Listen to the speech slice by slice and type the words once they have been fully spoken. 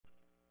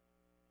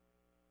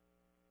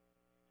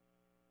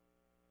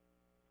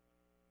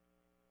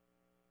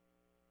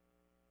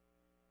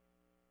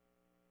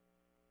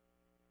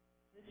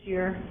this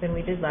year than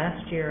we did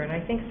last year, and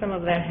I think some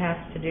of that has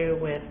to do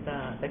with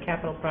the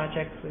capital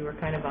projects. We were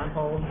kind of on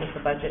hold with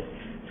the budget,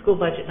 school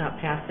budget not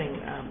passing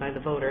by the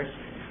voters,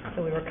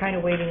 so we were kind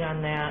of waiting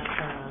on that.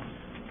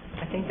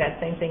 I think that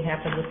same thing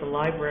happened with the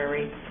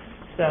library.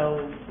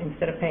 So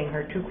instead of paying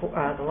her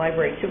the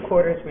library 2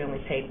 quarters, we only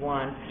paid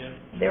 1.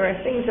 Yeah. There are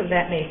things of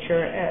that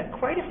nature.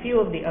 Quite a few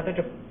of the other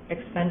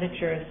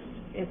expenditures.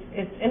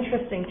 It's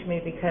interesting to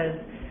me because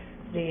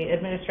the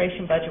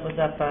administration budget was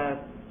up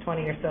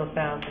 20 or so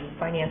thousand.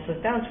 Finance was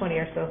down 20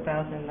 or so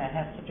thousand. That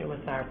has to do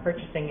with our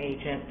purchasing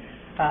agent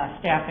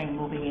staffing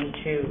moving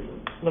into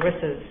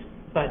Larissa's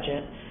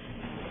budget.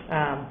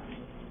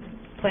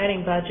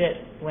 Planning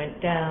budget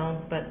went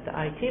down, but the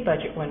IT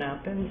budget went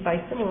up, and by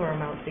similar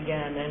amounts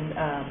again, and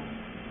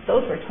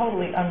those were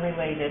totally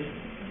unrelated.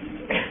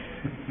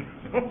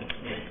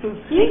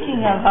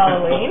 Speaking of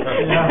Halloween.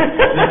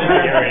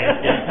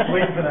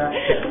 Waiting for that.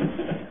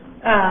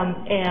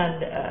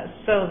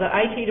 So the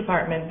IT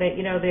department,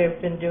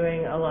 they've been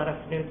doing a lot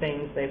of new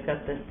things. They've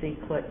got the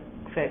C-click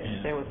fixed.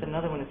 Yeah. There was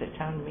another one, is it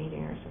town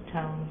meeting or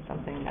town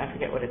something? I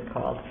forget what it's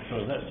called.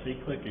 So is that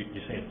C-click? You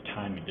say it's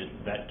timing. Did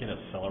that get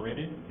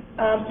accelerated?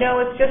 No,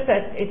 it's just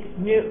that it's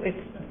new.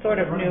 It's sort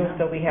of new,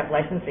 so we have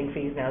licensing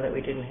fees now that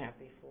we didn't have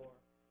before.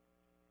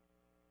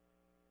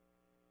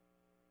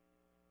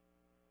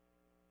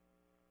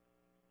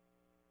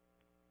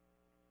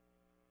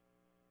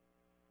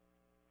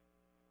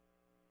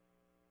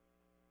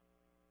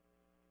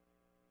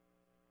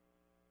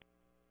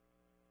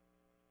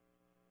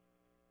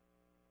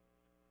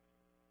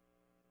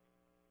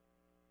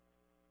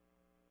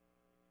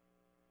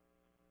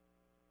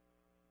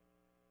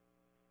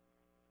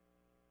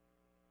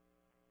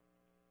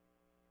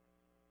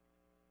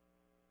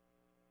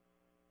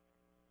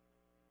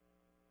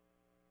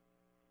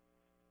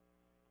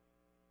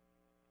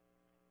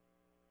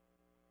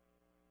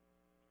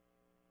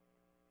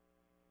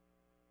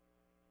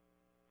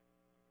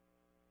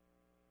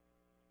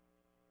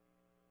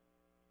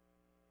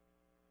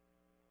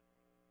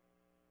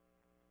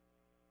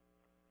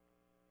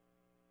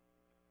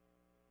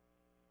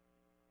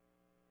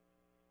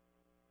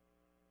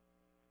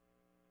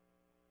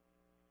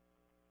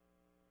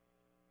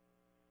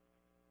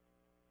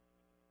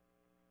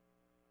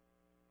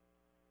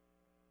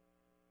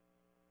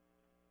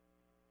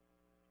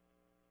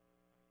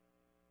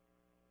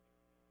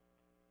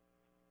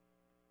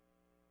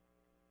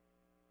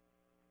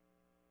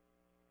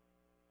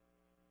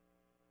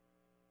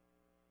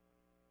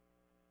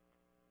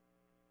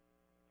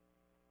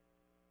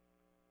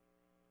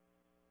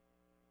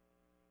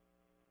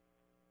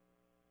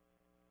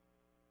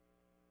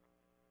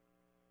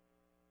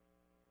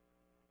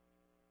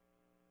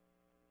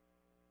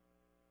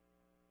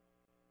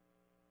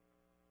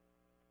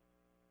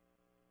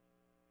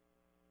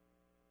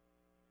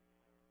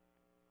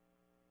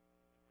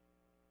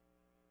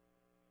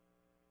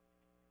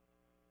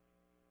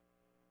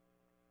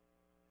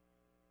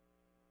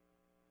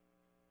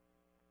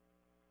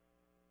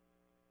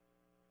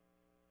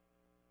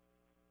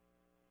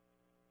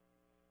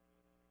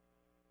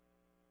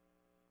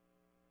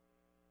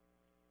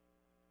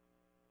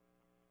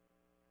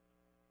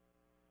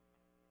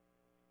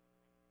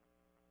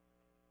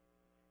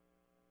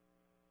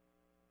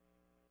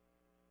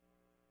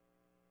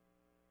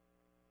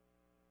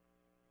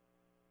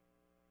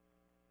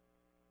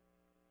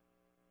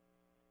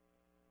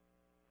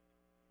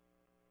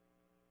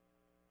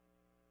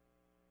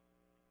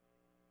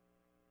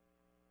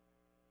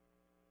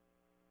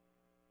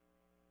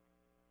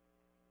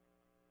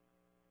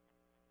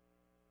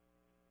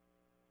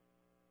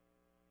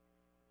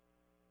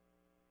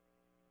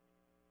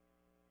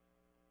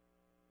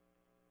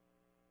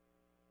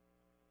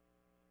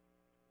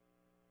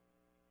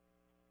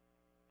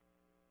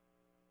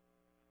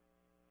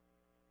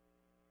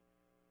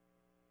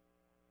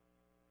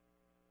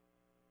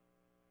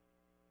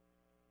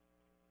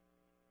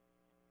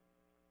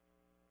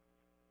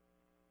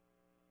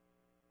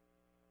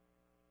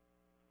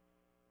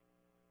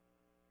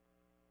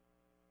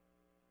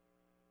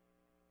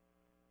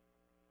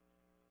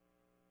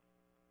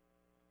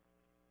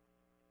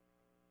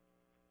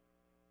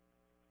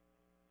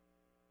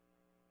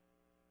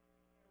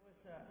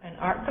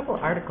 A couple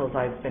of articles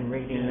I've been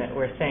reading that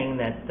were saying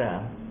that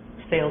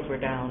sales were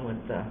down with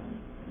the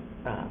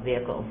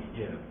vehicles.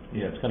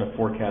 Yeah, it's kind of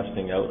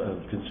forecasting out a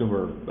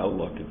consumer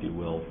outlook, if you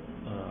will.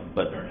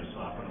 But starting to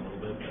soften a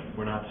little bit, but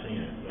we're not seeing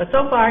it. But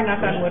so far,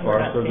 knock on wood, we're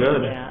not so seeing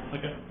good. that.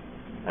 Okay.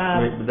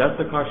 But that's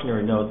the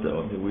cautionary note,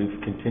 though. That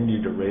we've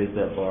continued to raise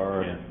that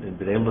bar and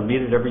been able to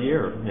meet it every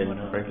year,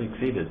 and frankly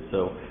exceeded.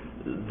 So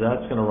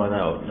that's going to run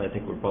out, and I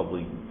think we're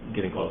probably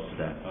getting close to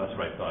that. That's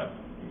what I thought.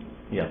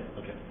 Yeah.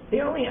 Okay. The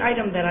only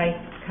item that I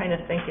kind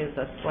of think is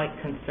a slight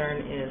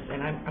concern is,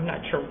 and I'm not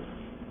sure,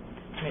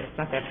 I mean, it's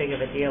not that big of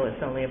a deal. It's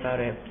only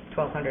about a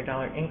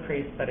 $1,200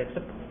 increase, but it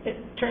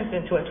turns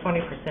into a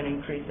 20%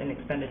 increase in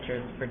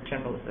expenditures for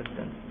general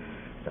assistance.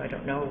 So I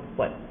don't know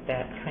what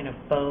that kind of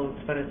bodes,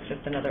 but it's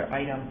just another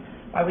item.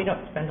 We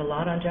don't spend a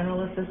lot on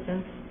general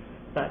assistance,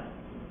 but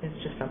is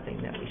just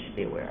something that we should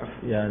be aware of.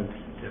 Yeah, and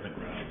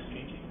Demographics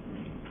changing.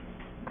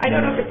 I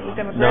don't know if it's the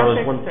demographics no,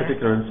 there was one or...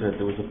 particular incident,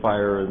 there was a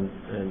fire and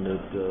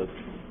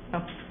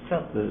Oh,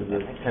 so... the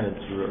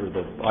tenants or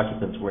the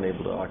occupants weren't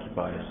able to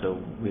occupy,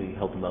 so we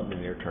helped them out in the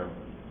near term.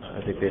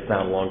 I think they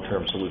found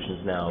long-term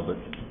solutions now, but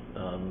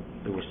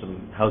there was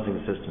some housing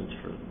assistance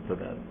for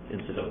that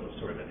incident. So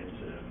sort of an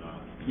incident,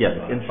 not... Yes,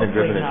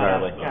 incident-driven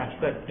entirely. Yeah,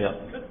 good. Yeah.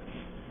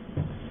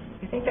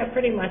 I think that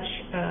pretty much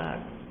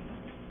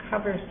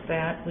covers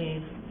that.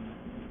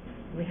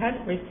 We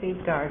hadn't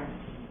received our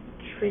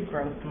tree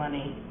growth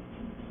money,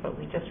 but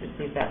we just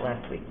received that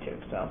last week too,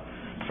 so,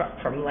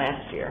 from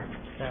last year,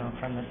 so,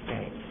 from the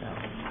state, so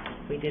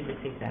we did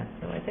receive that.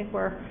 So I think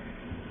we're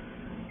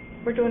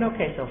doing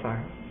okay so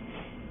far.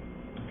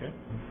 Okay.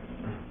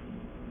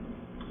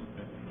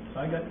 So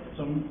I got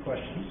some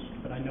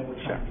questions, but I know we're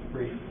trying to be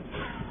brief.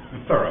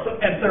 Thorough.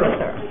 And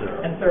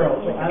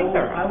thorough. So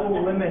I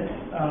will limit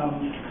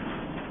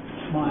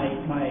my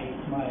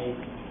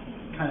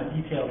kind of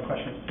detailed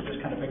questions to just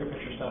kind of bigger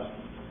picture stuff.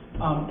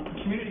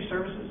 Community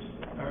services,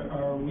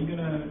 are we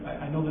gonna,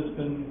 I know there's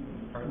been,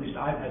 or at least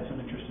I've had some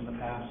interest in the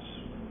past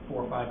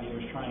 4 or 5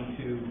 years trying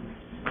to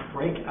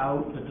break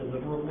out the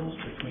deliverables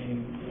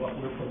between what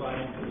we're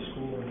providing to the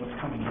school and what's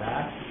coming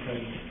back,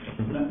 because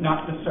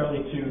not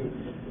necessarily to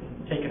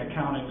take an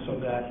accounting so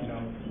that, you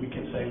know, we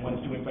can say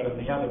one's doing better than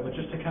the other, but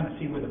just to kind of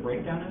see where the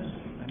breakdown is.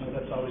 I know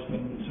that's always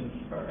been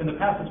in the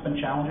past it's been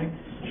challenging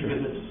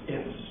because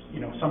it's you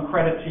know, some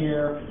credits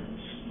here,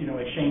 you know,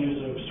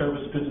 exchanges of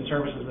goods and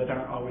services that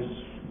aren't always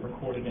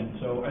recorded in.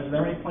 So is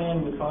there any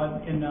plan with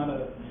Todd in now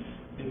to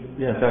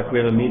Yeah, in fact, we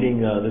have a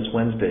meeting this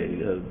Wednesday.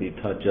 It'll be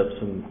Todd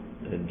Jepson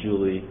and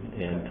Julie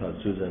and Todd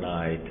Souza and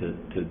I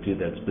to do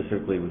that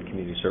specifically with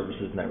community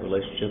services and that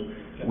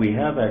relationship. We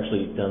have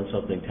actually done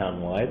something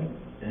town-wide,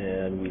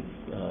 and we've,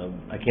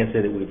 I can't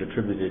say that we've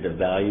attributed a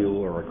value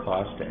or a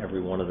cost to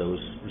every one of those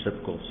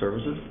reciprocal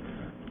services.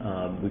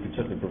 We can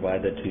certainly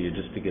provide that to you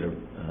just to get a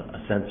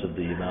sense of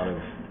the amount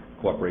of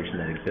cooperation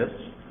that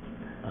exists.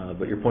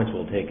 But your point's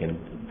well taken.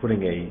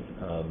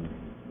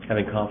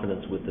 Having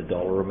confidence with the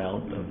dollar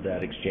amount of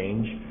that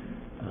exchange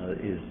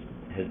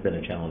has been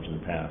a challenge in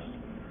the past.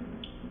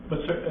 But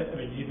sir, I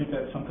mean, do you think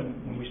that's something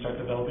when we start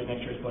developing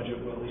next year's budget,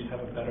 we'll at least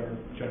have a better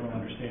general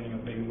understanding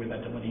of maybe where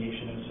that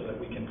delineation is, so that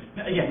we can,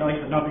 again,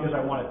 not because I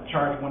want to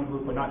charge one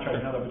group or not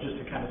charge another, but just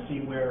to kind of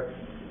see where,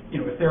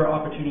 you know, if there are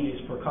opportunities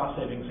for cost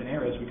savings in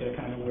areas, we got to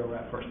kind of know where we're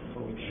at first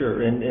before we can.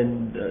 Sure,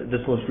 and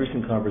this most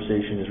recent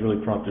conversation is really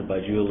prompted by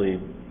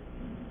Julie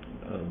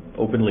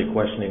openly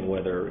questioning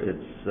whether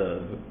it's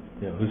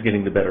you know, who's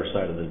getting the better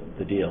side of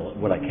the deal.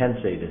 What I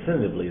can say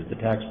definitively is the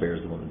taxpayer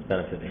is the one that's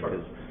benefiting,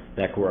 because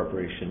that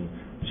cooperation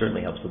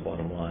certainly helps the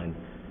bottom line.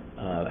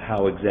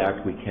 How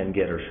exact we can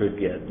get or should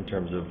get in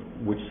terms of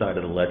which side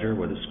of the ledger,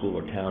 whether school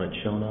or town it's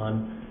shown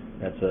on,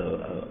 that's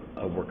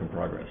a work in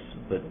progress.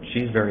 But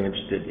she's very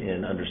interested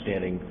in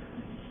understanding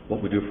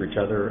what we do for each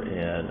other,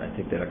 and I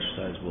think that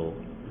exercise will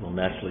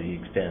naturally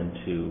extend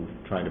to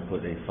trying to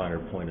put a finer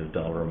point of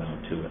dollar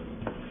amount to it.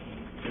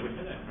 Yeah, we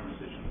had that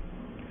conversation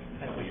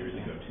a couple years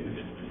ago too,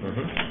 didn't we?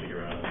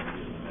 Figure out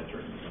using the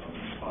metrics of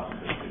cost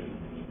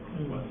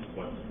of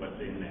what's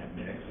in that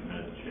mix and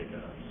how does it shake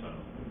out. So.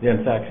 Yeah,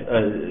 in fact,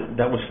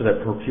 that was for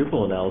that per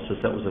pupil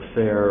analysis. That was a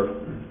fair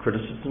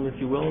criticism, if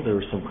you will. There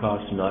were some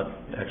costs not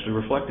actually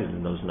reflected in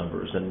those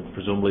numbers, and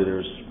presumably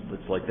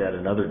it's like that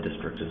in other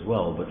districts as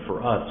well. But for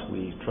us,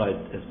 we tried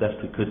as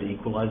best we could to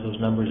equalize those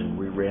numbers and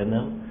reran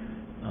them.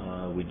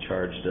 We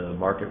charged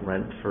market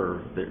rent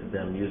for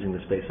them using the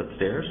space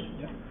upstairs,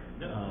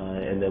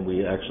 and then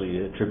we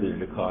actually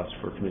attributed a cost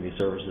for community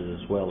services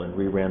as well and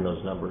reran those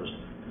numbers.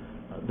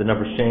 The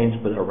numbers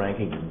changed, but our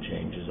ranking didn't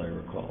change, as I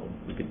recall.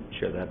 We could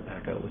share that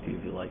back out with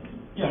you if you like.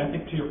 Yeah, I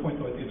think to your point,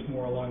 though, it's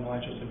more along the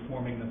lines just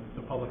informing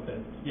the public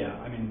that, yeah,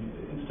 I mean,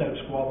 instead of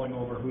squabbling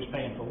over who's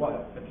paying for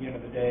what, at the end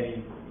of the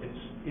day,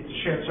 it's a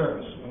shared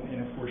service.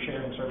 And if we're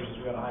sharing services,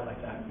 we got to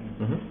highlight that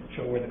and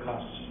show where the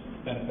costs,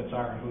 benefits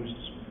are, and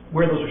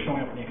where those are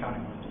showing up in the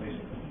accounting lines,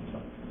 basically.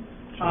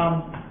 So,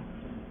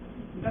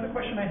 another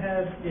question I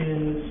had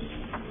is,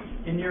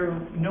 in your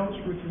notes,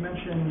 Ruth, you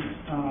mentioned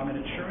an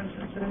insurance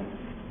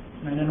incident.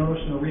 And I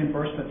noticed in the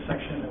reimbursement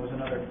section there was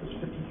another, it was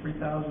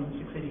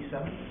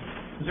 $53,687.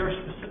 Was there a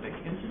specific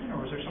incident,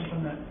 or was there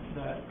something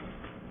that?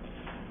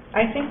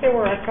 I think there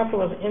were a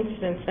couple of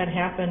incidents that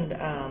happened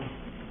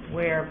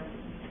where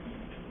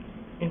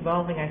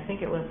involving, I think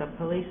it was a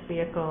police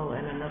vehicle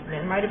and another,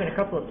 it might have been a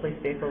couple of police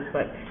vehicles,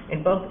 but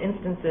in both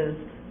instances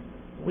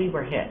we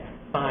were hit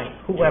by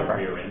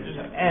whoever.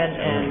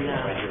 And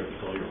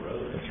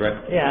that's right.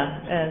 Yeah,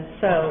 and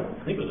so.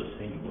 I think it was the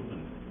same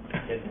woman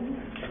hit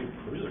two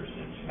cruisers,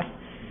 didn't she?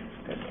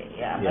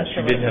 Yeah,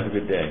 she didn't have a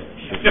good day.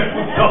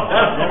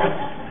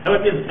 That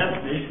would be the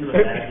definition of a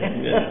bad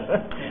day.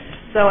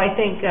 So I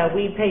think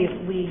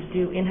we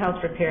do in-house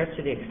repairs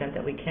to the extent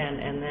that we can,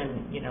 and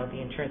then, you know, the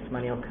insurance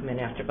money will come in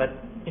after. But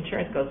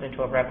insurance goes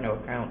into a revenue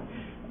account,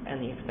 and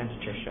the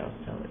expenditure shows.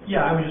 So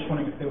yeah, I was just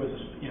wondering if there was,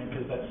 you know,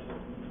 because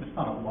it's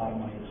not a lot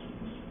of money.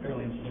 It's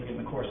fairly insignificant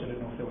in the course. I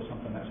didn't know if there was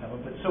something that was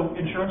happening. But so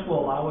insurance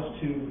will allow us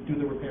to do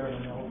the repair and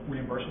then they'll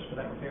reimburse us for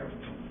that repair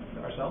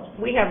ourselves?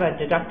 We have a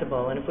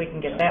deductible, and if we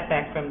can get that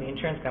back from the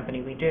insurance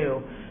company, we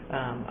do.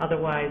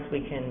 Otherwise,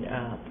 we can,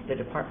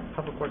 the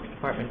Public Works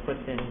Department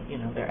puts in,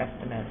 their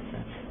estimates,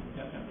 and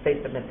they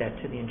submit that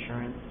to the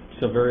insurance.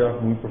 So very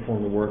often we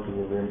perform the work and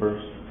we're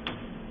reimbursed?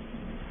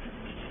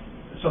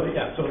 So the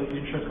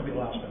insurance company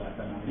allows for that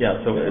then? Yeah,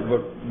 so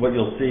what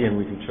you'll see, and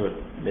we can show it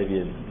maybe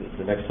in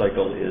the next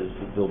cycle, is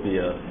that there'll be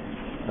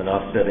an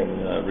offsetting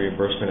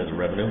reimbursement as a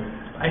revenue.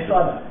 I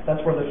saw that.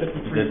 That's where the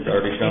 5387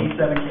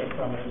 came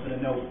from. It was in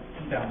a note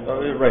down the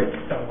road. Right.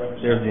 Down the road.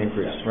 There's the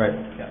increase, right.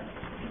 Yeah.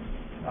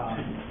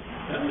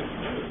 That was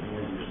more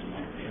than just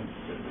one thing.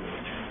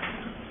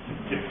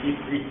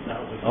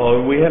 53,000.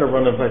 Oh, we had a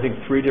run of, I think,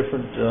 3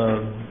 different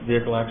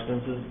vehicle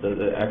accidents.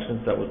 The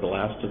accidents, that was the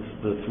last of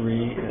the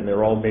 3, and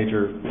they're all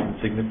major,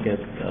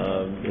 significant.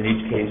 In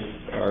each case,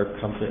 our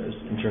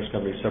insurance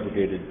company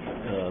segregated,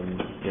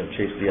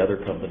 chased the other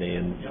company,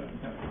 and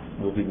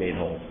will be made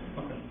whole.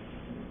 Okay.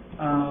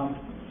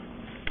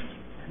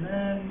 And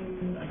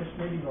then, I guess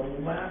maybe the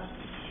last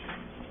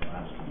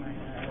one I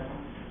had.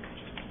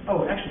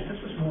 Oh, actually, this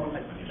was more,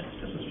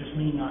 this was just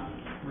me not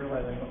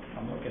realizing what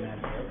I'm looking at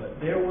here, but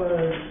there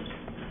was,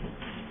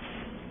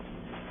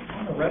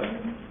 on the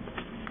revenue,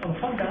 on the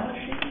fund balance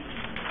sheet,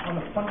 on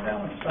the fund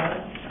balance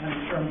side, and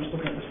I'm sure I'm just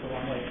looking at this the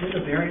wrong way, here's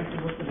a variance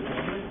listed as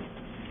negative.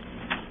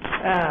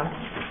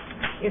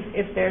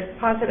 If there's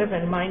positive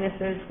and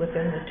minuses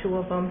within the 2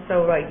 of them,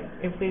 so like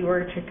if we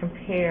were to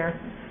compare,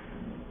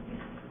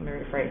 let me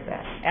rephrase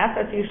that.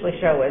 Assets usually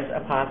show as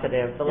a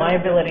positive. The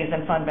liabilities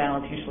and fund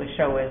balance usually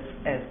show as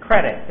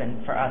credits,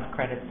 and for us,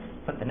 credits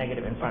put the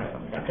negative in front of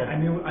them. Okay. I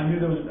knew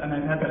there was, and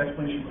I've had that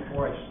explanation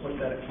before. I just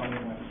looked at it funny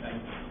and went,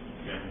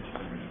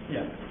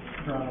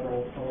 drawing a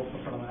roll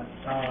in front of that.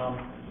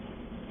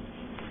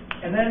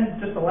 And then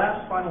just the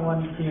last final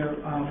one here,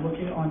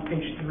 looking on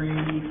page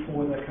 3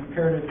 for the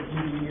comparative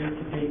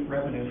year-to-date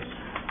revenues.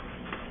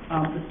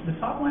 The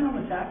top line on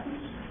the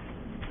taxes,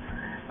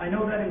 I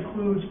know that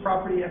includes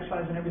property,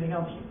 excise, and everything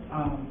else.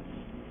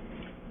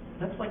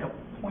 That's like a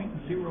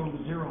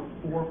 0.004%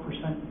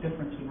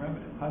 difference in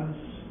revenue. I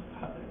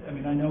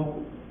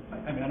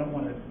don't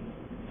want to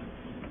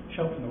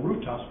shout from the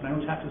rooftops, but I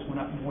know taxes went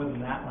up more than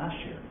that last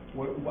year.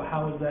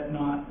 How is that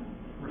not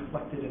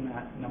reflected in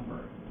that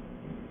number?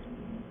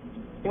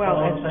 Well,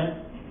 you know what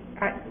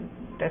I'm saying?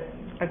 That's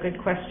a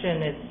good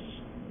question.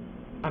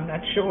 I'm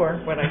not sure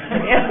what I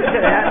can answer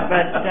to that,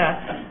 but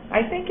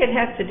I think it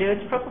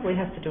probably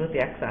has to do with the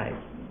excise.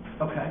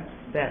 Okay.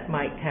 That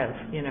might have,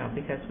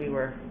 because we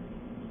were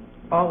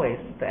always,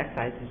 the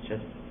excise is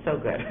just so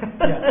good.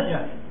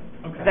 Yeah.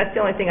 Okay. That's the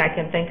only thing I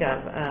can think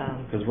of.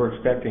 Because we're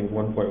expecting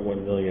 1.1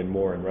 million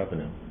more in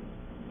revenue.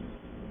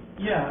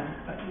 Yeah,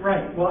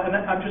 right. Well, and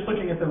I'm just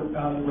looking at the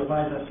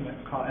revised estimate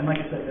cost, and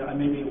like I said,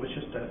 maybe it was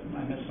just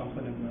I missed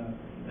something in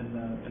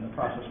the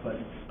process, but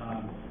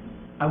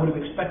I would have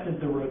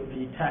expected the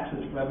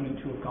taxes revenue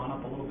to have gone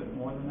up a little bit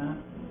more than that.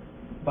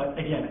 But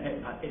again,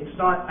 it's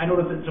not. I know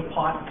that it's a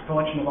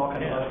collection of all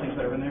kinds of other things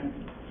that are in there,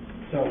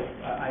 so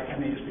I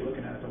may just be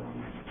looking at it the wrong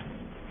way.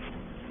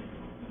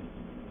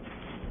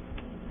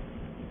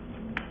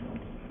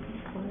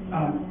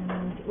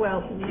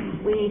 Well,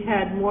 we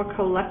had more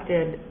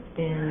collected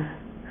in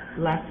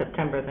last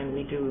September than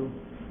we do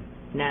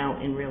now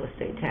in real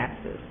estate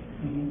taxes.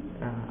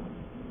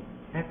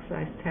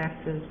 Excise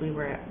taxes,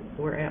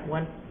 we're at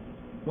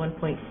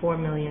 1.4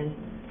 million,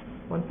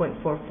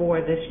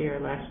 1.44 this year.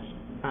 Last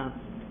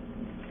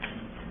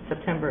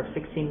September of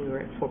 16, we were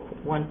at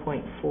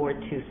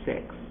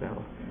 1.426.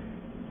 So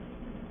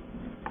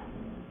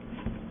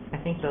I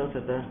think those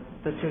are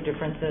the 2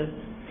 differences.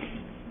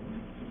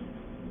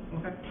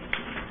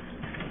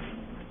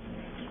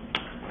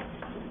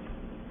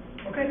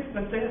 Okay,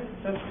 that's it.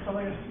 That's all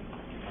I got.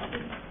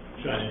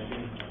 John,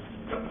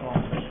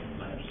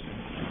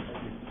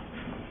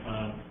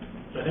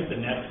 so I think the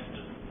next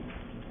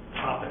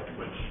topic,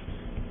 which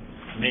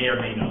may or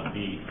may not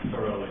be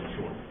thorough and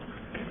short,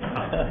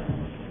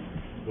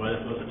 was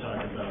to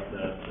talk about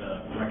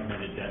the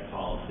recommended debt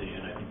policy.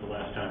 And I think the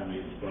last time we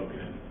had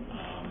spoken,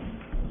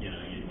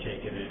 you'd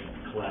taken it,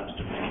 collapsed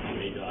it into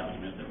a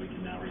document that we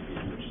can now review,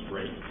 which is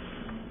great.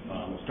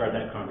 We'll start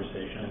that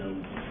conversation. I know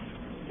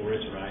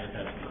Boris and I have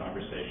had some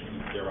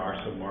conversations. There are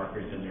some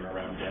markers in there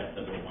around debt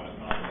that we'll want to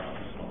talk about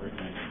and some other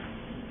things.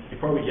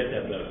 Before we get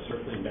that, though,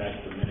 circling back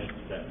to the minutes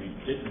that we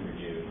didn't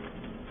review,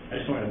 I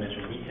just wanted to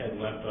mention we had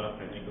left off,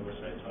 I think, Boris,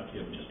 I talked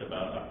to you just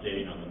about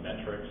updating on the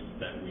metrics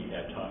that we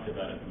had talked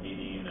about at the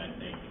meeting. I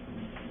think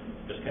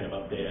just kind of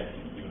update, I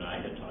think you and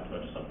I had talked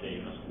about just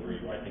updating us where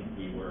I think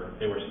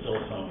there were still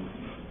some,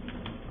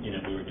 we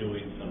were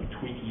doing some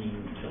tweaking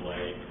to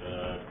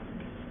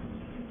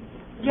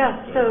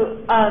Yeah,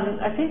 so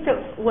I think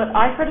that what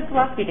I heard at the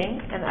last meeting,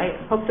 and I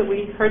hope that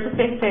we heard the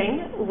same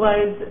thing,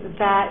 was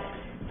that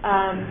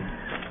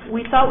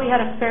we thought we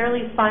had a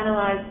fairly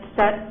finalized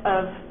set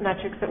of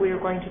metrics that we were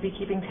going to be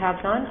keeping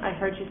tabs on. I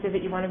heard you say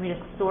that you wanted me to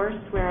source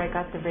where I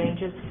got the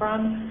ranges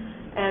from.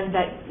 and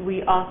that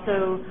we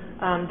also,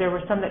 there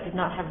were some that did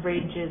not have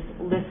ranges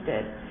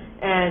listed.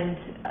 And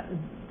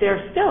there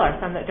still are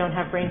some that don't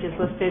have ranges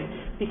listed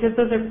because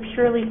those are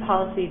purely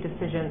policy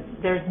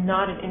decisions. There's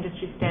not an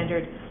industry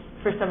standard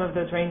for some of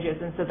those ranges,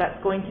 and so that's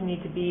going to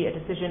need to be a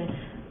decision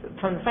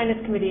from the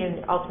Finance Committee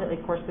and ultimately,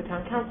 of course, the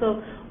Town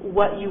Council,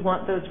 what you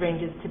want those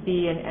ranges to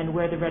be and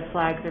where the red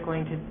flags are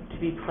going to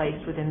be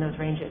placed within those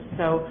ranges.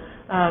 So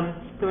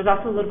there was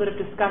also a little bit of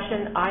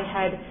discussion. I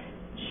had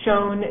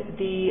shown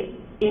the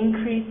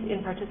increase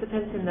in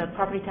participants in the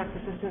Property Tax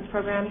Assistance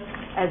Program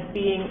as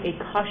being a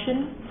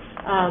caution.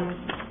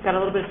 Got a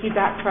little bit of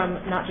feedback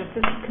from not just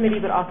this committee,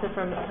 but also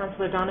from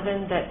Councillor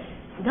Donovan that,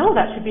 no,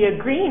 that should be a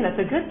green, that's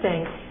a good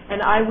thing.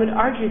 And I would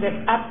argue that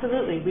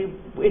absolutely,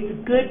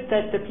 it's good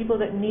that the people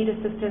that need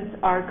assistance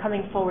are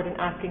coming forward and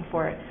asking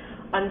for it.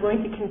 I'm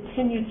going to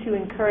continue to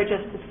encourage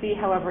us to see,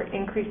 however,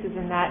 increases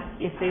in that,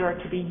 if they are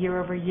to be year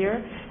over year,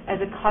 as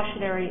a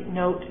cautionary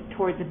note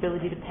towards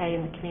ability to pay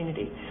in the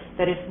community.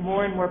 That if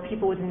more and more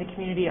people within the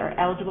community are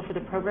eligible for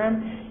the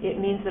program, it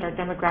means that our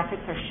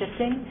demographics are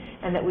shifting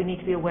and that we need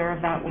to be aware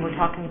of that when we're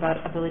talking about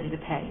ability to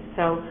pay.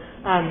 So,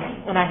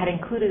 and I had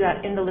included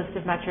that in the list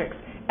of metrics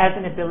as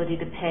an ability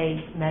to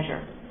pay measure.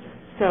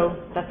 So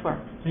that's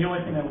where. The only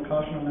thing I would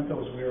caution on that,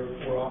 though, is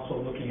we're also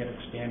looking at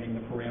expanding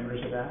the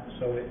parameters of that,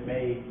 so it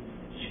may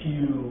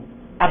skew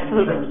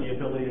absolutely in terms of the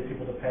ability of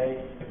people to pay.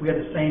 If we had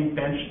the same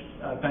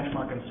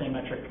benchmark and the same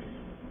metric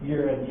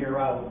year in, year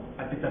out,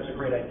 I think that's a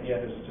great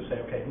idea, is to say,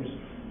 okay,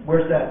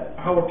 where's that,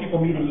 how are people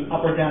meeting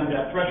up or down to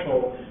that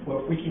threshold?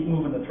 Well, if we keep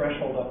moving the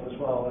threshold up as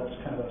well, that's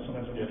kind of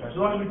sometimes a difference.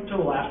 As long as we put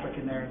a little asterisk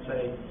in there and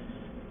say,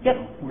 yep,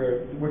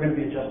 we're going to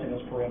be adjusting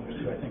those parameters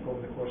too, I think,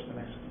 over the course of the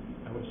next,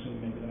 I would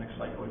assume maybe the next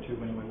cycle or two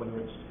anyway, whether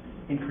it's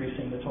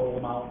increasing the total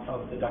amount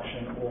of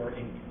deduction or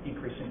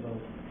increasing the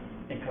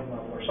income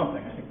level or something.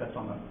 I think that's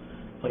on the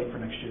plate for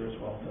next year as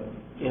well.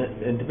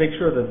 And to make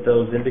sure that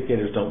those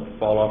indicators don't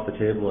fall off the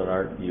table and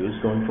aren't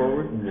used going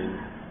forward, I mean,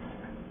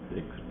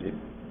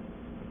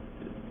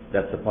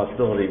 that's a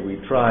possibility. We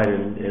tried,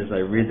 and as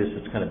I read this,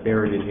 it's kind of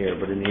buried in here,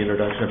 but in the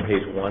introduction of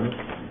page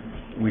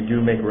 1, we do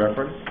make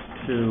reference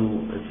to,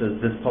 it says,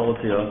 this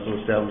policy also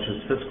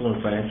establishes fiscal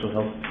and financial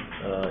health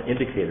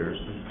indicators.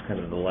 This is kind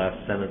of the last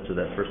sentence of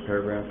that first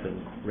paragraph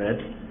in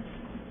red.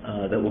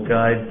 That will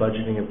guide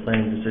budgeting and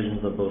planning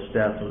decisions of both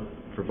staff,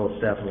 for both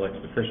staff and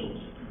elected officials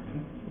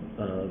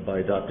by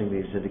adopting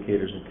these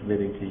indicators and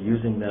committing to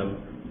using them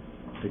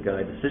to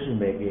guide decision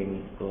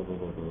making, blah, blah,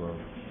 blah, blah, blah.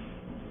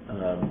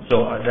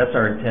 So that's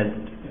our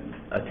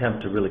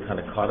attempt to really kind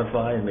of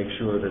codify and make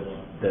sure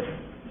that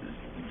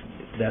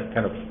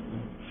kind of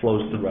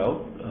flows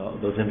throughout.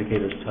 Those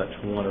indicators touch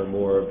one or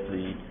more of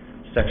the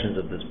sections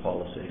of this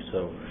policy.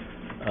 So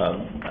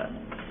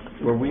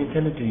were we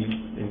intended to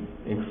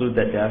include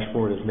that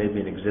dashboard as maybe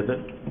an exhibit?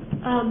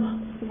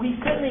 We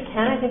certainly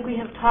can. I think we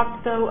have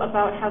talked, though,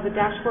 about how the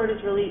dashboard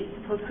is really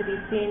supposed to be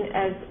seen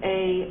as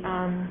a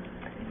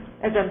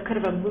kind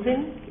of a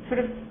moving sort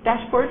of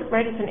dashboard,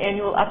 right? It's an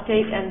annual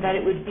update, and that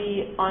it would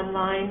be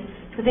online.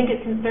 So I think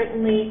it can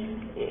certainly,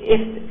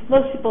 if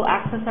most people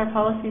access our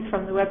policies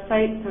from the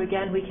website, so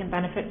again, we can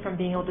benefit from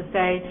being able to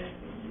say,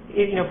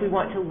 if we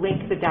want to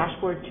link the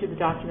dashboard to the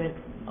document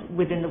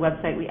within the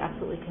website, we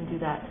absolutely can do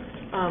that.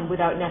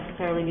 Without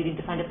necessarily needing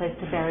to find a place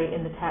to bury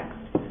in the text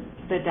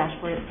the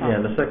dashboard itself. Yeah,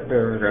 and the second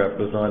paragraph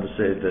goes on to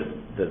say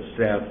that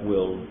staff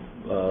will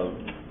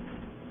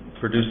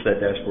produce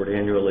that dashboard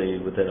annually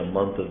within a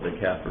month of the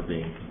CAFR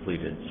being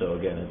completed. So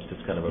again, it's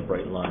just kind of a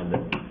bright line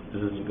that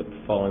this isn't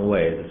falling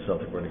away. This is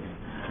something we're going to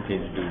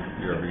continue to do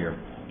year over year.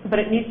 But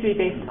it needs to be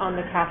based on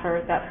the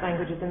CAFR, that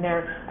language is in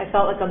there. I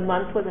felt like a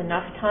month was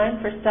enough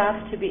time for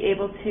staff to be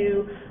able to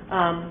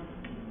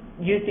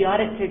use the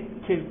audit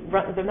to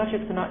run. The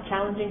metrics are not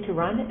challenging to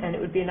run, and it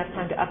would be enough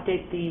time to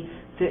update the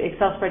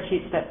Excel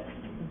spreadsheets that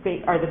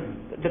are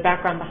the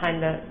background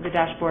behind the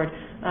dashboard,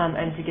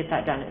 and to get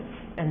that done.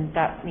 And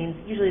that means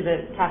usually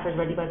the CAFR is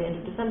ready by the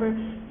end of December,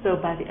 so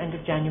by the end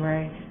of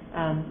January,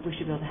 we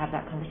should be able to have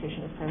that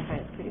conversation as part of the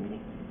Finance Committee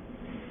meeting.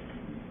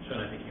 Sean,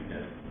 I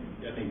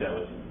think that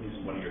was at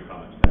least one of your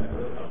comments back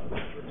about the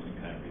metrics and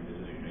kind of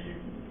revisiting.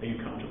 Are you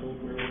comfortable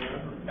where we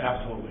are?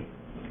 Absolutely.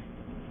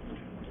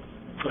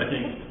 So I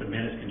think the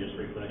minutes can just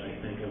reflect, I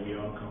think, are we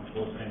all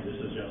comfortable saying this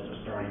is just a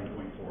starting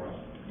point for us?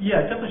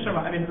 Yeah, definitely. Sure.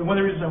 I mean, one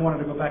of the reasons I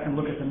wanted to go back and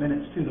look at the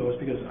minutes too, though, is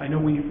because I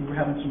know we were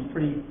having some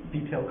pretty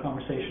detailed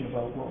conversation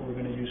about what we're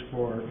going to use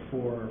for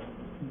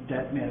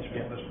debt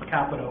management, for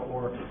capital,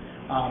 or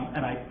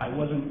and I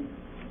wasn't.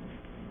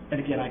 And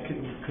again,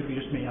 could be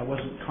just me. I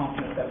wasn't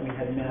confident that we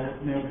had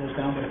nailed those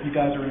down. But if you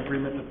guys are in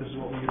agreement that this is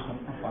what we use,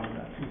 I'm fine with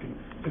that. It's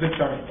a good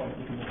starting point.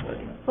 We can move forward.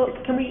 Well,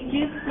 can we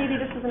use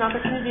maybe this as an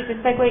opportunity to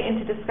segue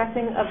into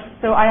discussing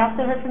so I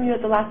also heard from you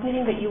at the last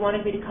meeting that you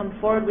wanted me to come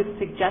forward with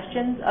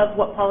suggestions of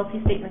what policy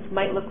statements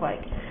might look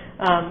like.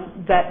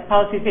 That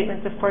policy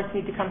statements, of course,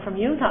 need to come from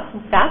you, not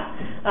from staff,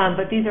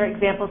 but these are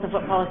examples of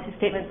what policy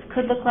statements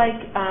could look like.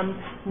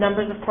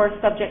 Numbers, of course,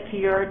 subject to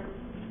your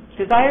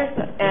desires,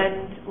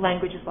 and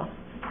language as well.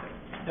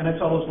 And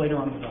that's all those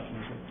later on in the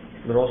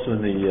document. But also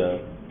in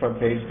the front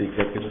page, the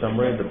executive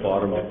summary, the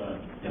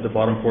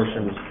bottom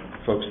portion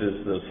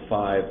focuses, those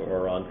 5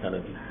 are on kind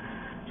of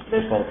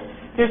default.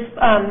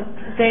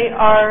 They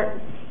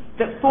are,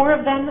 the 4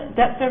 of them,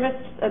 debt service,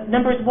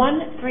 numbers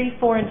 1, 3,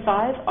 4, and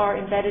 5 are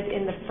embedded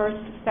in the first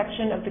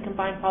section of the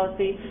combined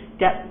policy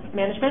debt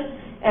management,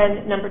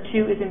 and number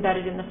 2 is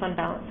embedded in the fund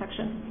balance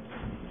section.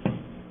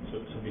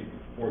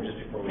 Before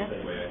we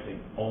segue, I think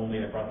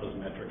I brought those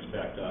metrics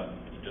back up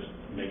to just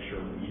make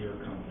sure we are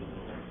comfortable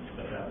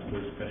that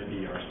was going to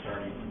be our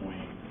starting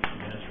point,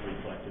 and that's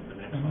reflected the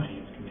next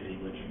finance committee,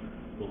 which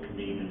will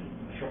convene in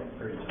a short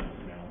period of time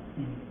from now.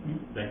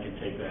 Then can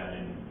take that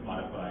and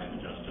modify and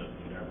adjust it,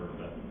 whatever,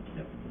 but.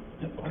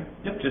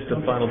 Just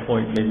a final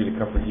point, maybe to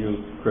comfort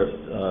you, Chris,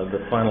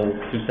 the final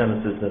 2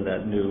 sentences in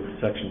that new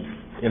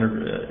section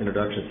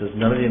introduction says,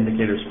 none of the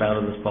indicators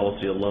found in this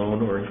policy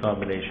alone or in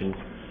combination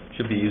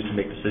should be used to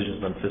make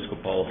decisions on fiscal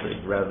policy.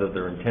 Rather,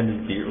 they're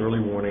intended to be early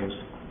warnings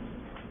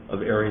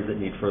of areas that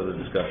need further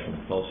discussion.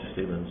 Policy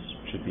statements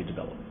should be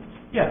developed.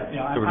 Yeah.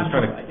 So we're just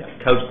trying to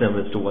couch them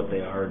as to what they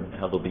are and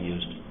how they'll be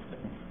used.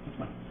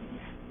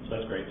 So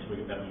that's great. So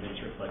we can have minutes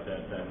reflect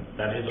that.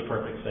 That is a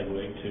perfect segue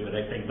to it.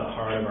 I think the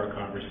heart of our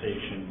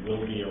conversation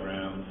will be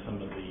around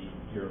some of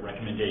your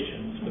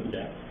recommendations for the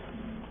debt.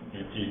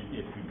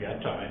 If you've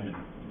got time,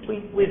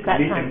 and we've got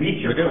time.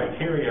 Meet your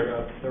criteria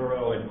of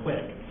thorough and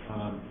quick.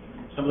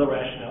 Some of the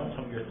rationale,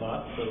 some of your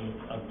thoughts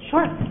of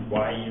sure.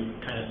 Why you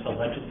kind of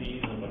selected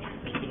these and what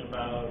you're thinking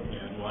about,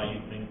 and why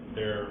you think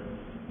they're,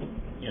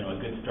 a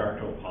good start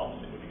to a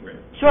policy would be great.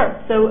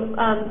 Sure. So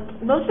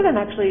most of them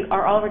actually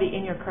are already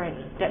in your current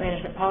debt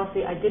management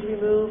policy. I did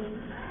remove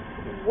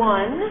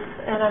one,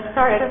 and I'm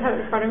sorry I don't have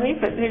it in front of me,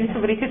 but maybe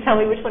somebody could tell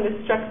me which one is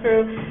struck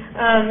through.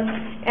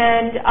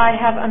 And I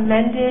have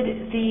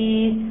amended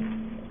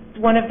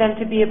one of them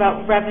to be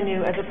about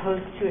revenue as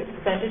opposed to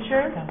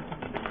expenditure.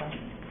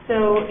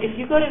 So if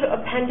you go to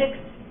Appendix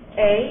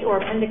A or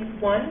Appendix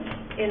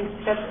 1,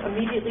 that's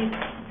immediately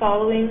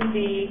following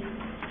the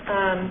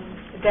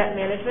debt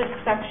management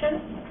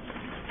section.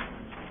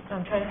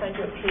 I'm trying to find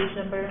you a page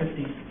number.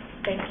 15.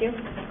 Thank you.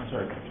 I'm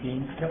sorry,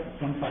 15? Yep,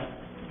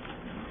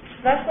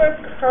 1-5. That's where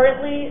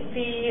currently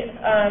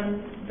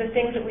the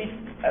things that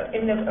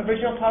in the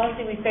original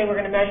policy, we say we're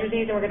going to measure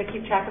these and we're going to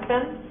keep track of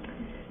them.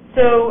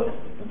 So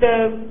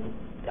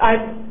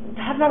I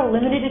have not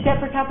eliminated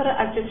debt per capita,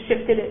 I've just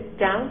shifted it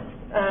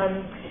down.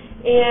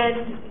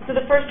 And so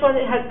the first one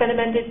has been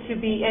amended to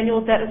be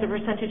annual debt as a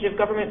percentage of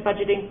government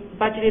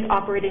budgeted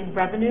operating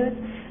revenues.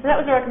 And that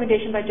was a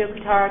recommendation by Joe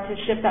Kutara to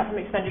shift that from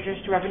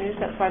expenditures to revenues.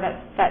 That's why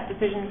that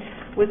decision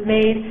was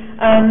made.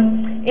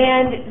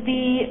 And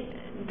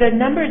the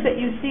numbers that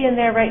you see in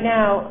there right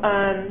now,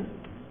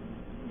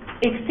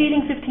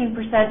 exceeding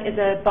 15% is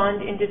a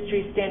bond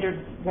industry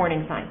standard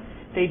warning sign.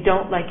 They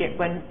don't like it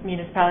when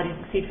municipalities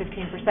exceed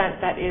 15%.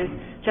 That is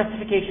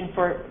justification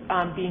for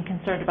being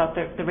concerned about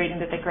the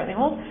rating that they currently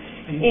hold.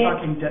 Are you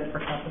talking debt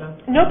per capita?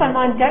 Nope, I'm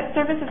on debt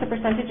service as a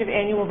percentage of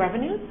annual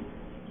revenues.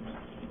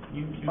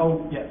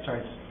 Oh, yeah,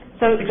 sorry.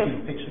 So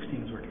page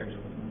 16 is where it carries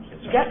over.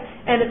 Yep,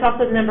 and it's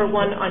also the number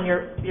 1 on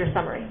your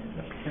summary.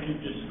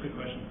 Just a quick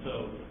question.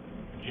 So,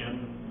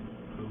 Jim,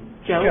 who?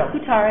 Joe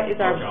Kutara is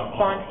our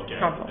bond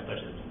counsel.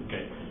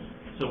 Okay.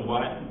 So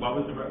what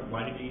was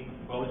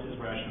his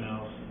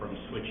rationale from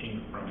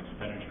switching from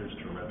expenditures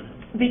to revenue?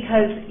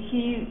 Because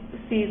he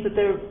sees that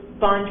the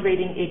bond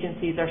rating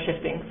agencies are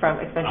shifting from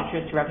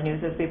expenditures to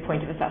revenues as the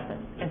point of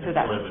assessment, and so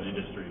that was an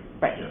industry.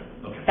 Right. Yeah.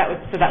 Okay. That was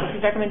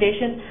his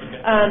recommendation,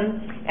 okay.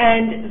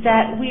 And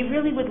that we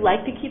really would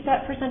like to keep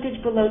that percentage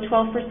below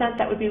 12%.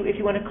 That would be,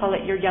 if you want to call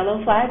it, your yellow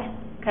flag.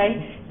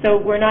 Okay, so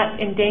we're not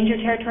in danger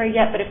territory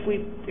yet, but if we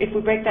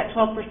break that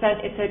 12%,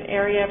 it's an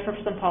area for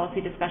some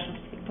policy discussion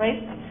to take place.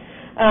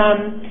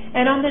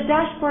 And on the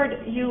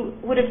dashboard, you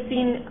would have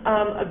seen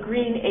a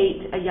green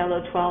 8, a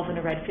yellow 12, and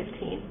a red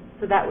 15.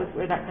 So that was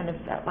where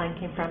that line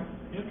came from.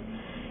 Yep.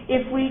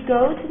 If we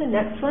go to the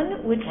next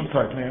one, which... I'm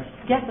sorry, can I ask?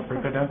 Yes, of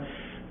break course. that down?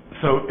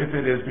 So if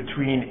it is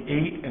between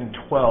 8 and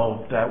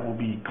 12, that will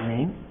be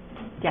green?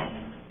 Yes.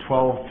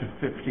 12 to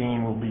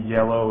 15 will be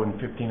yellow, and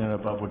 15 and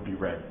above would be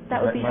red.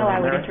 That would be how I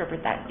would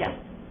interpret that, yes.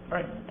 All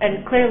right.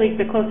 And clearly,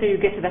 the closer you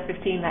get to that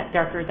 15, that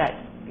darker that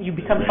you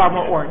become far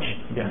more orange.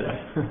 Yes.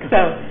 So,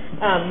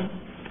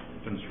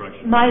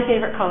 construction. My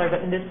favorite color,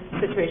 but in this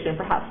situation,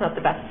 perhaps not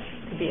the best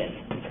to be in.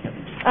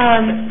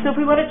 So if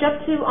we want to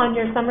jump on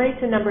your summary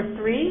to number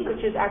 3,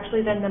 which is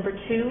actually then number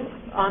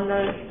 2 on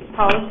the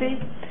policy,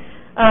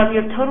 you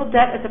have total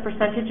debt as a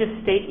percentage of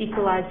state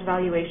equalized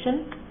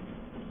valuation.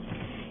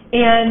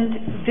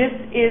 And this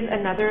is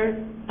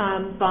another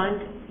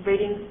bond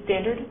rating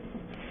standard.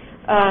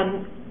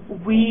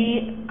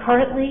 We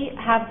currently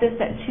have this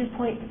at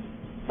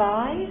 2.5.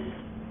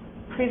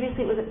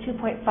 Previously it was at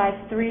 2.53.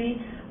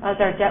 As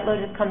our debt load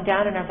has come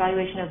down and our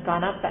valuation has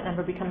gone up, that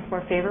number becomes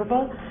more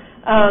favorable.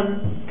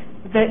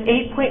 The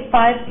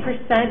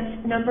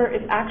 8.5% number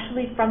is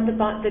actually from the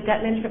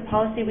debt management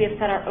policy. We have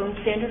set our own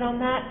standard on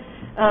that.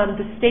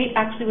 The state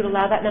actually would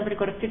allow that number to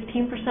go to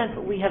 15%,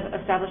 but we have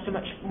established a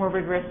much more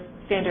rigorous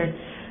standard.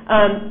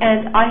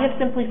 And I have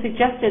simply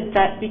suggested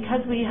that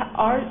because we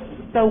are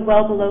so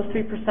well below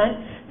 3%,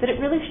 that it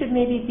really should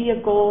maybe be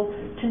a goal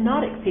to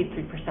not exceed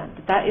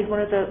 3%. That is one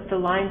of the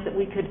lines that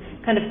we could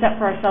kind of set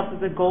for ourselves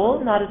as a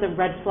goal, not as a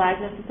red flag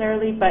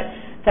necessarily, but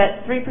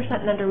that 3%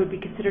 and under would be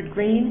considered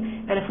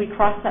green, and if we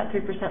cross that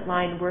 3%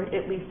 line, we're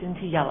at least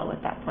into yellow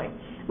at that point,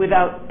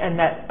 and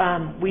that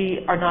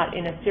we are not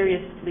in a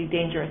seriously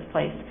dangerous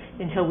place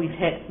until we've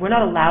hit. We're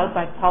not allowed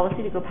by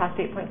policy to go past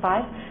 8.5,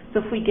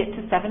 so if we get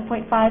to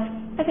 7.5,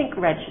 I think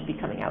red should be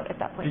coming out at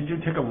that point. Did you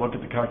take a look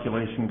at the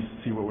calculations to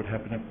see what would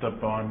happen if the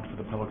bond for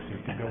the public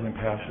safety building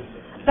passes?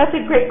 That's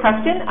a great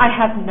question. I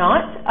have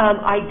not.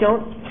 I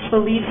don't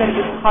believe that it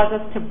would cause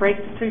us to break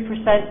the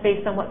 3%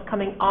 based on what's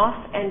coming off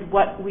and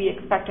what we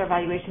expect our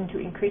valuation to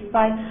increase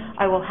by.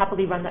 I will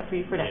happily run that for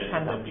you for next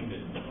time, though.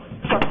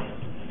 Sure.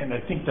 And I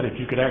think that if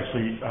you could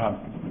actually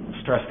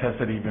stress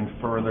test it even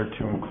further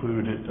to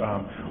include it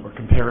or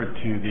compare it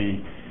to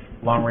the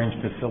long-range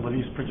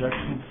facilities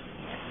projections,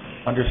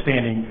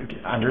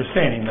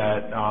 understanding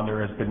that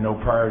there has been no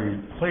priority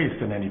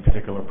placed in any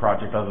particular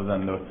project other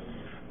than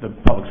the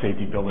public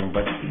safety building,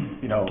 but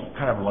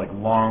kind of like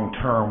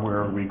long-term,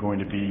 where are we going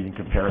to be in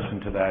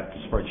comparison to that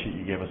spreadsheet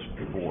you gave us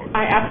before?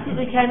 I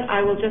absolutely can.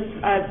 I will just,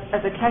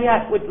 as a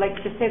caveat, would like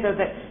to say, though,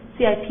 that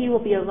CIP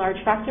will be a large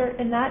factor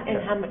in that,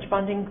 and how much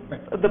funding,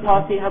 the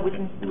policy, how we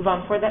can move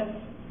on for that.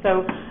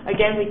 So,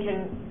 again, we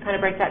can kind of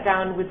break that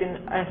down with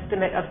an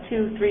estimate of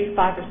 2, 3,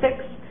 5, or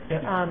 6.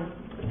 Yeah.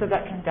 So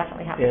that can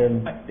definitely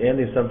happen. And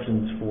the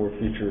assumptions for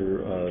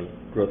future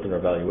growth in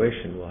our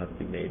valuation will have to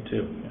be made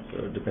too.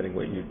 So depending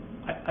what you.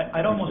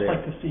 I'd almost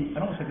like to see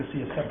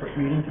a separate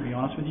meeting, to be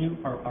honest with you,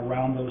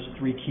 around those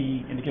three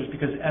key indicators,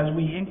 because as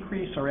we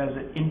increase or as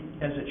it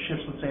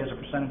shifts, let's say, as a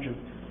percentage of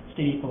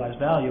state equalized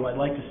value, I'd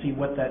like to see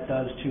what that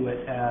does to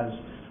it as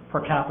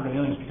per capita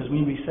millions, because we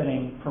need to be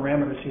setting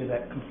parameters here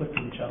that conflict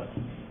with each other.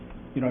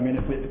 You know, I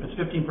mean, if it's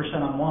 15%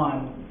 on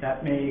one,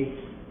 that may,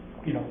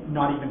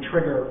 not even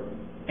trigger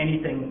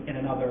anything in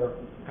another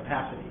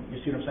capacity.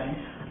 You see what I'm saying?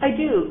 I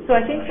do. So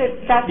I think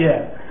that's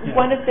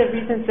one of the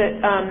reasons that,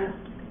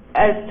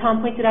 as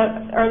Tom pointed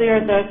out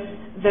earlier,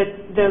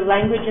 the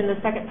language in the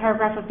second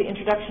paragraph of the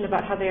introduction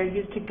about how they are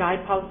used to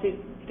guide policy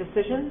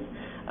decisions,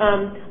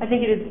 I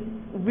think it is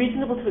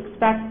reasonable to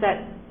expect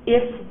that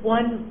if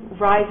one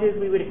rises,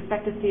 we would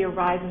expect to see a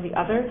rise in the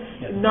other,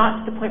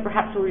 not to the point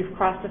perhaps where we've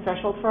crossed the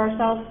threshold for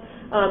ourselves,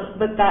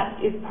 but that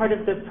is part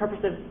of the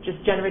purpose of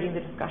just generating the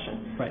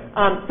discussion. Right.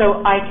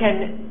 So I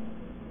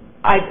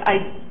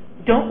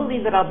don't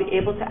believe that I'll be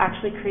able to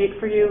actually create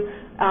for you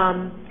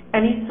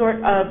any sort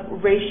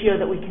of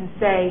ratio that we can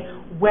say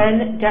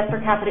when debt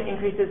per capita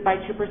increases by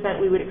 2%,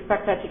 we would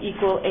expect that to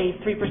equal a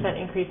 3%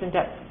 increase in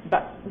debt,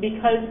 but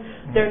because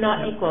they're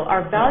not equal.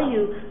 Our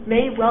value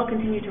may well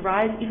continue to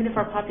rise even if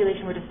our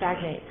population were to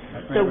stagnate.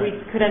 So we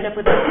could end up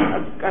with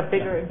a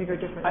bigger and bigger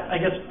difference. I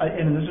guess,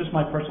 and this is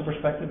my personal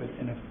perspective,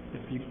 and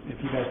if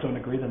you guys don't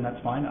agree, then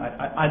that's fine.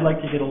 I'd like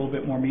to get a little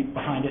bit more meat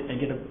behind it and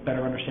get a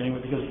better understanding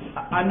of it, because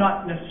I'm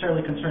not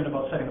necessarily concerned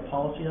about setting the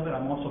policy of it.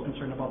 I'm also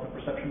concerned about the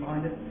perception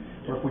behind it.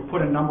 Or if we put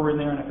a number in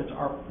there, and if it's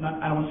I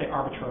don't want to say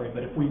arbitrary,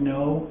 but if we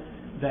know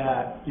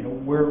that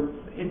we're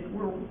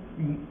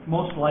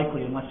most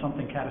likely, unless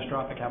something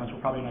catastrophic happens, we're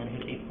probably not going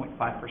to hit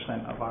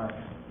 8.5% of our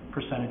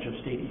percentage of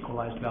state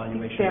equalized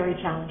valuation. Very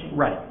challenging.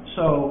 Right.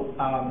 So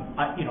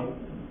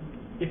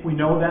if we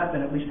know that,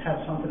 then at least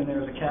have something in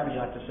there as a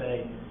caveat to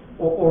say,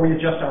 or we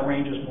adjust our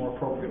ranges more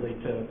appropriately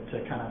to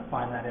kind of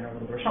find that in a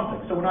little bit or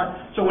something. So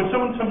when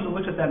someone comes and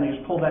looks at that and they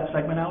just pull that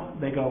segment out,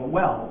 they go,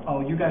 well,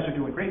 you guys are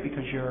doing great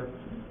because you're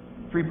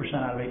 3%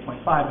 out of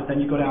 8.5, but then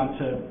you go down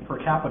to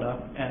per capita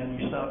and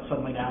you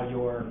suddenly now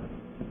you're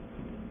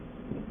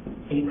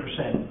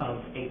 8% of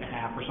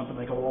 8.5 or something.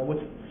 They go, well, which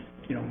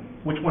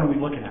one are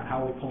we looking at?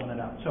 How are we pulling it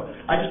out? So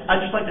I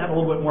just like to have a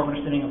little bit more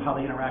understanding of how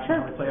they interact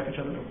and how they play off each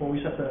other before we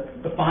set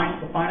the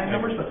finite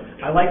numbers. But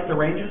I like the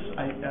ranges.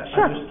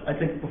 I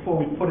think before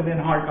we put it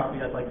in hard copy,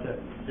 I'd like to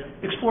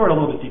explore it a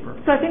little bit deeper.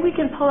 So I think we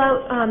can pull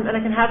out, and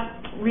I can have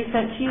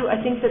resent to you.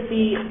 I think that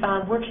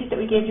the worksheet that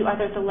we gave you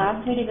either at the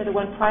last meeting or the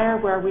one prior,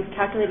 where we've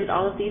calculated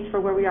all of these for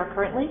where we are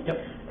currently,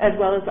 as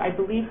well as I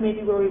believe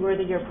maybe where we were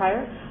the year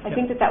prior. I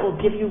think that will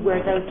give you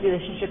where those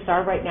relationships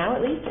are right now,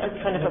 at least, as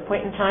kind of a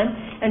point in time.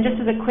 And just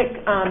as a quick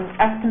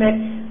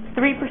estimate,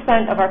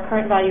 3% of our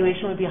current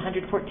valuation would be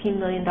 $114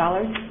 million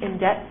in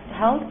debt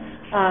held.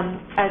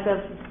 As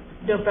of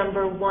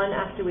November 1,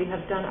 after we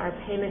have done our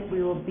payment,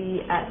 we will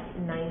be at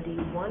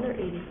 91 or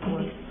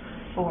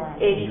 84?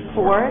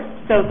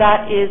 84. So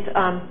that is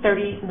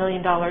 $30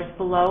 million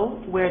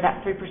below where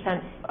that 3%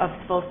 of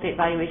full state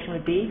valuation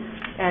would be.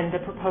 And the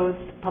proposed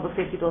public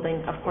safety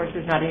building, of course,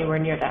 is not anywhere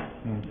near that.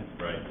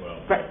 Right,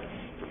 well. Right.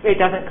 It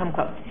doesn't come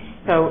close.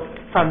 So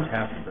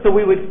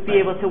we would be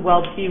able to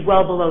be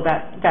well below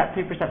that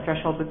 3%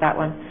 threshold with that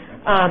one.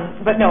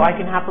 But no, I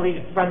can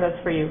happily run those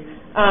for you.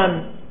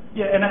 And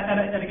again,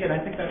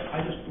 I think that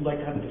I just would like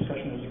to have a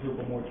discussion as a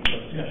group of more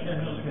detailed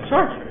discussion.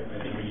 Sure.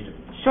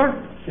 Sure.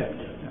 Yeah.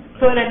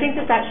 So, and I think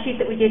that sheet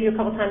that we gave you a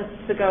couple times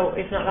ago,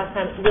 if not last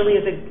time, really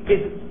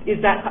is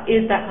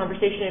that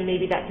conversation, and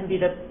maybe that can be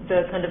the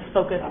kind of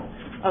focus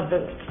of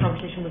the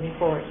conversation moving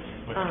forward.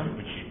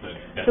 Which sheet?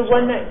 The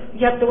one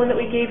that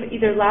we gave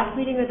either last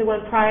meeting or the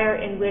one prior,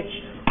 in which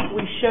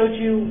we showed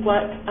you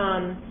what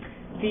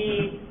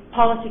the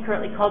policy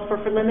currently called for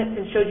limits,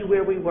 and showed you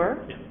where we were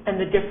and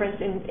the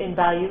difference in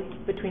value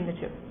between the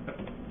two.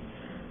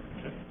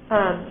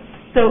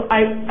 So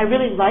I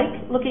really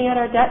like looking at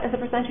our debt as a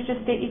percentage of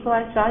state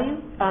equalized value.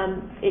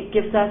 It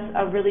gives us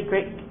a really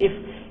great,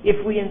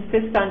 if we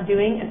insist on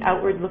doing an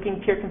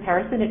outward-looking peer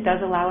comparison, it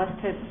does allow us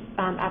to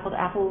apple to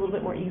apple a little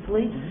bit more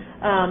easily.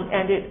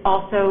 And it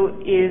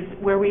also is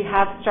where we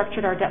have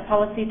structured our debt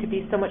policy to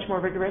be so much more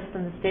rigorous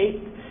than the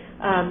states,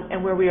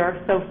 and where we are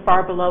so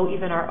far below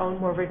even our own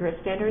more rigorous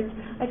standards.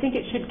 I think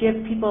it should give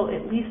people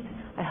at least,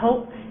 I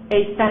hope,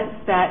 a sense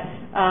that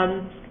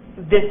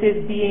this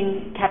is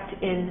being kept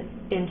in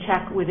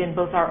check within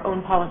both our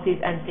own policies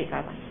and state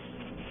guidelines.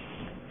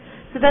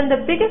 So then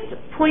the biggest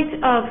point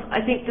of,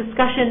 I think,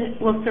 discussion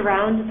will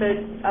surround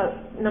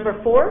the number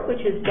 4,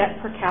 which is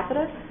debt per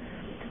capita.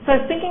 So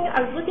I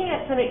was looking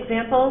at some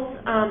examples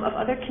of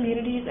other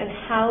communities and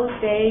how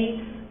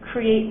they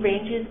create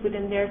ranges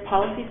within their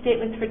policy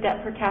statements for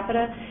debt per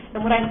capita.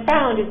 And what I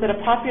found is that a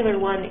popular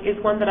one is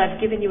one that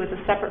I've given you as a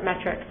separate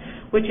metric,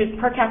 which is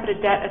per capita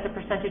debt as a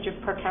percentage of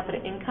per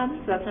capita income.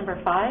 So that's number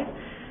 5.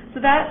 So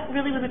that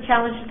really was a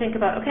challenge to think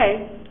about,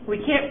 okay, we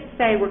can't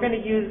say we're going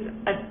to use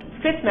a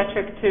 5th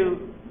metric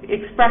to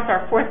express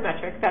our 4th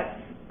metric.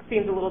 That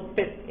seems a little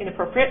bit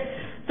inappropriate.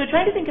 So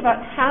trying to think about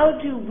how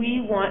do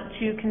we want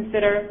to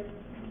consider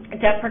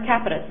debt per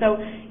capita. So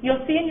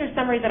you'll see in your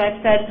summary that I've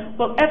said,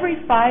 well,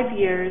 every 5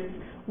 years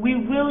we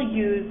will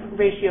use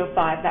ratio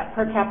 5, that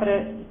per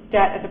capita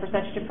debt as a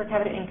percentage of per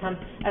capita income,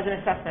 as an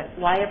assessment.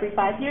 Why every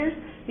 5 years?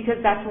 Because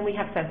that's when we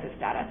have census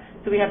data.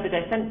 So we have the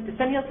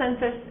decennial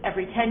census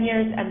every 10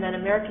 years, and then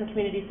American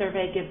Community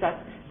Survey gives us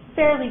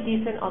fairly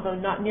decent, although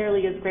not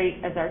nearly as great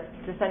as our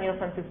decennial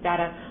census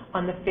data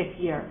on the 5th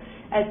year.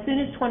 As soon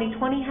as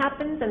 2020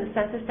 happens and the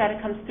census data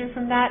comes through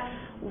from that,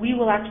 we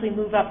will actually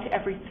move up to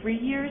every 3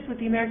 years with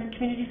the American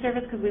Community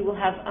Service, because we will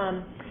have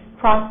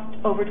crossed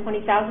over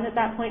 20,000 at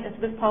that point, and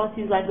so this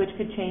policy language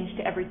could change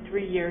to every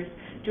 3 years,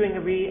 doing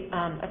a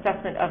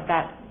reassessment of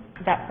that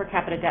per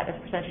capita debt as a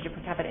percentage of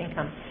per capita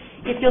income.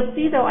 If you'll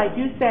see, though, I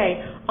do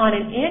say on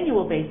an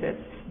annual basis,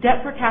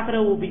 debt per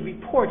capita will be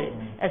reported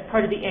as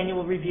part of the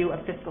annual review of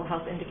fiscal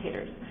health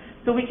indicators.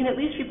 So we can at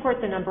least report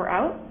the number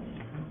out.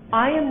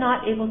 I am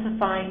not able to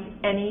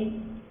find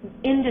any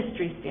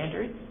industry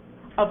standards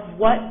of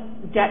what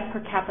debt per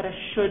capita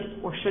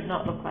should or should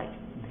not look like.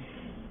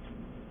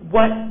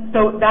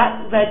 So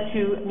that led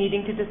to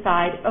needing to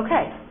decide,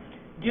 okay,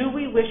 do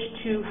we wish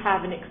to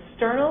have an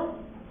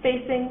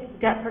external-facing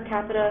debt per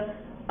capita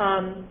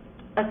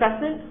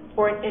assessment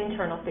or an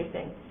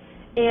internal-facing?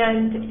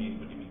 And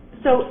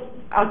so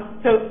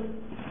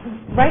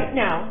right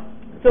now,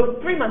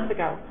 3 months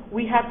ago,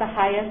 we had the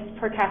highest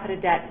per capita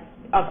debt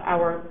of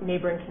our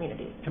neighboring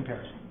communities.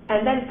 Comparison.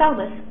 And then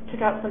Falmouth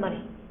took out some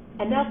money.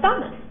 And now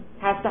Falmouth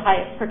has the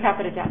highest per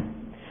capita debt.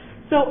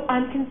 So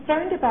I'm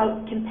concerned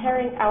about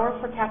comparing our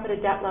per capita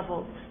debt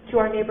levels to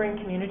our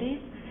neighboring communities,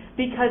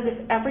 because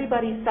if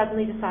everybody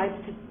suddenly decides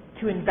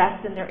to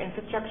invest in their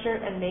infrastructure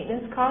and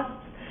maintenance costs,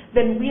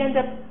 then we end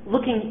up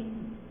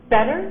looking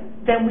better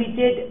than we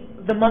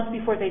did the month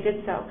before they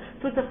did so.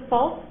 So it's a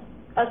false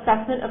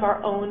assessment of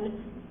our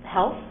own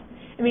health.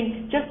 I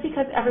mean, just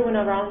because everyone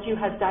around you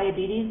has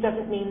diabetes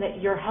doesn't mean that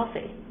you're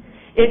healthy.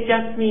 It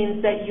just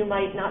means that you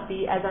might not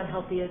be as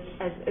unhealthy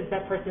as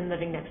that person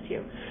living next to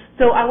you.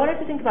 So I wanted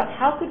to think about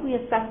how could we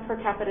assess per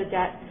capita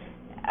debt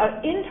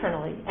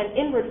internally and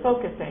inward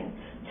focusing,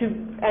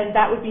 and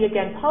that would be,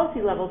 again,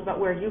 policy levels about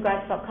where you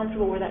guys felt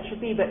comfortable where that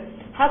should be, but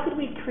how could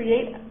we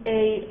create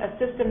a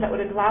system that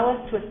would allow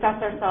us to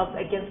assess ourselves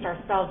against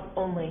ourselves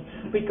only,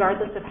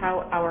 regardless of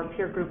how our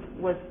peer group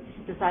was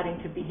deciding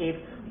to behave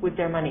with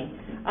their money.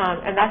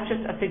 And that's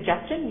just a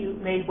suggestion. You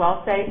may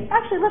well say,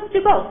 actually, let's do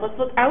both. Let's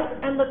look out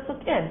and let's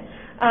look in.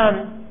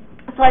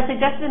 So I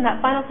suggested in that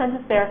final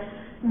sentence there,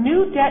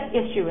 new debt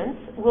issuance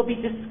will be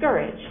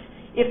discouraged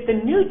if the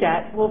new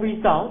debt will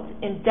result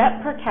in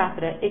debt per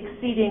capita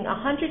exceeding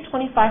 125%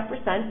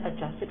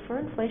 adjusted for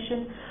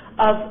inflation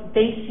of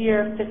base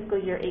year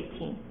fiscal year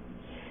 18.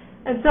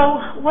 And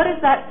so what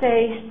does that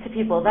say to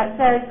people? That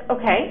says,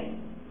 okay,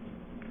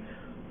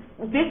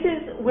 this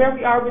is where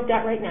we are with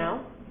debt right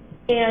now,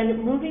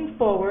 and moving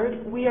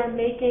forward, we are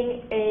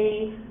making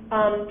a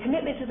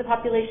commitment to the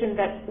population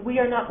that we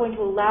are not going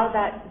to allow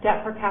that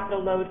debt per capita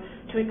load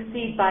to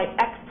exceed by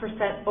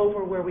X%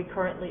 over where we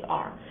currently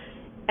are.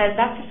 And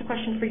that's just a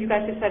question for you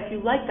guys to decide if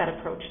you like that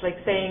approach, like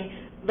saying,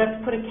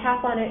 let's put a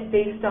cap on it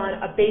based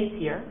on a base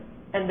year,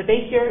 and the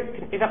base year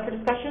is up for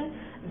discussion.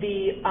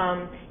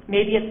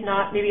 Maybe it's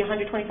not, maybe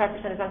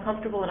 125% is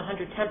uncomfortable and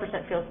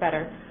 110% feels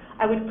better.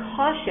 I would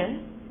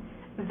caution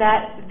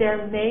that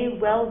there may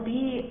well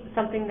be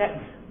something that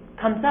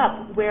comes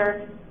up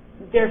where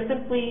there's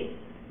simply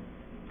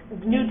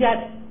new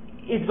debt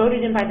is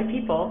voted in by the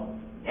people,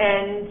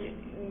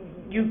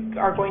 and you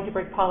are going to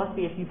break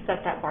policy if you've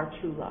set that bar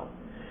too low.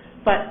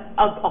 But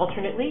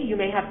alternately, you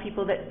may have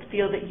people that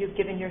feel that you've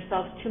given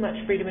yourself too much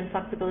freedom and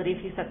flexibility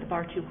if you set the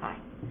bar too high.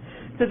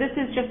 So this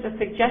is just a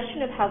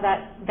suggestion of how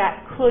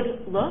that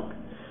could look.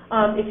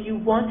 If you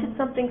wanted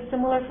something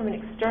similar from an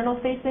external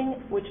facing,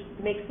 which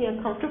makes me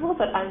uncomfortable,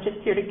 but I'm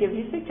just here to give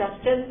you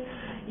suggestions,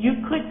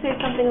 you could say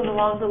something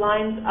along the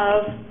lines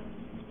of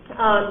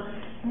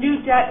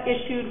new debt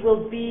issued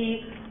will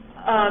be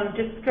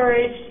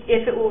discouraged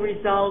if it will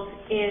result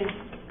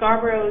in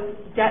Scarborough's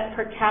debt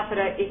per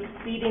capita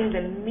exceeding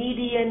the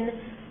median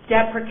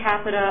debt per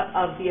capita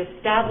of the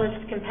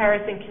established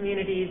comparison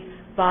communities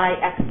by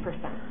X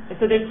percent. And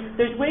so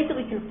there's ways that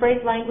we can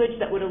phrase language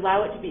that would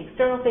allow it to be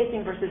external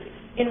facing versus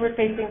inward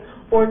facing,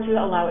 or to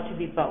allow it to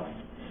be both.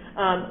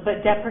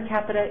 But debt per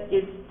capita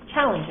is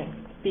challenging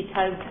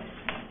because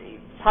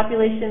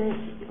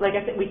population, like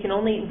I said, we can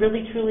only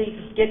really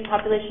truly get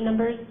population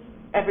numbers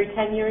every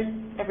 10 years,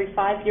 every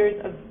 5 years,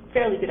 a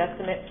fairly good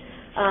estimate.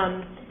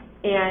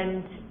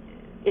 And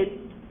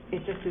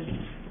it just is,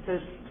 it's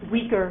a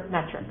weaker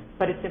metric,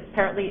 but it's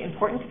apparently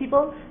important to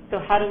people, so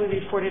how do we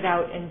report it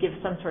out and give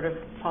some sort of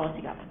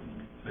policy guidance?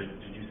 So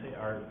did you say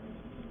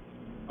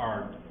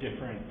are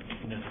different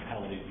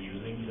municipalities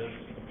using this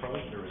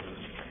approach, or is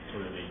this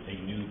sort of a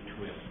new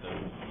twist of...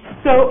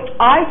 So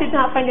I did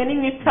not find any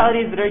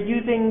municipalities that are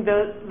using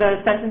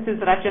the sentences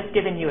that I've just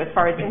given you as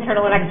far as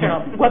internal and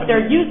external. What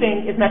they're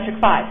using is metric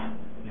 5.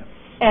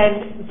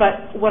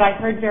 But what I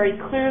heard very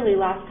clearly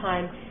last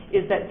time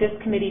is that this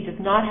committee does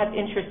not have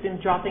interest in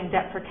dropping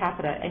debt per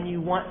capita, and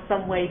you want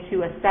some way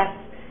to assess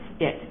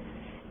it.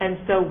 And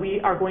so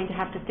we are going to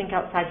have to think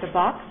outside the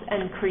box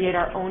and create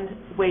our own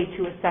way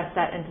to assess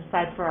that and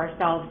decide for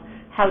ourselves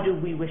how do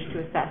we wish to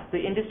assess. The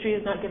industry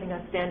is not giving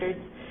us standards,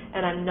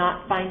 and I'm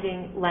not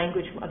finding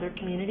language from other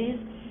communities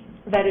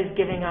that is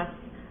giving us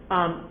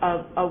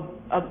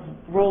a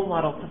role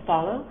model to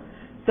follow.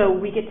 So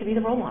we get to be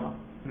the role model.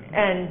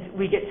 And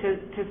we get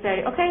to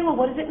say, okay, well,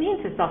 what does it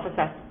mean to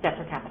self-assess debt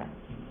per capita?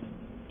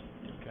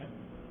 Okay.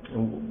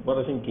 And what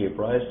I think gave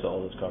rise to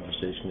all this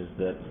conversation is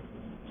that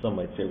some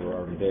might say we're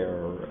already there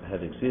or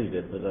have exceeded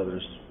it, but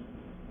others,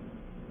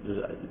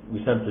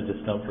 we sense the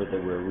discomfort that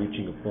we're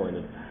reaching a point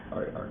of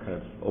our kind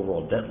of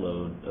overall debt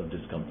load of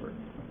discomfort.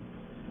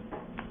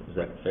 Is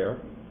that fair?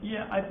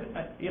 Yeah,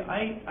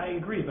 I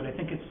agree, but I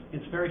think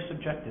it's very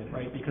subjective,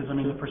 right? Because I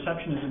mean, the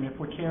perception is, I mean, if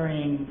we're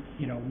carrying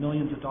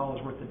millions of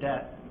dollars worth of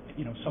debt,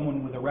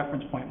 someone with a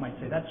reference point might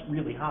say that's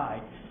really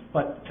high.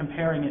 But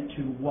comparing it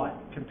to what?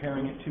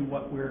 Comparing it to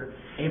what we're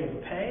able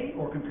to pay,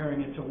 or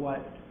comparing it to what,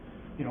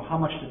 how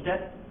much the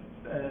debt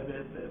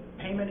the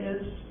payment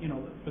is,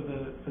 for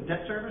the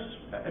debt service?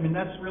 I mean,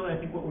 that's really, I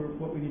think,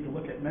 what we need to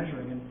look at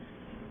measuring. And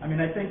I mean,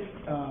 I think.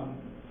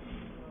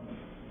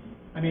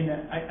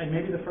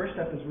 Maybe the first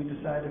step is we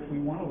decide if we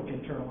want to look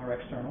internal or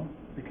external,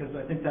 because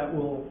I think that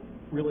will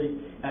really,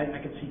 I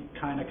could see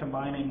kind of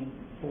combining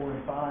 4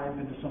 and 5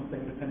 into something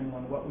depending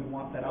on what we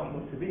want that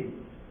outlook to be.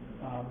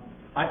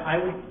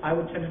 I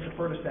would tend to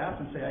defer to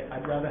staff and say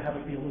I'd rather have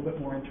it be a little bit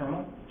more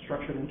internal,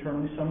 structured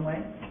internally some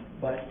way,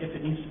 but if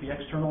it needs to be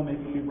external,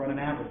 maybe we run an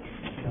average,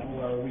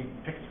 or we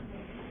pick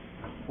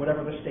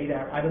whatever the state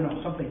average, I don't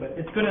know, something, but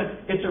it's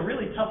a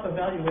really tough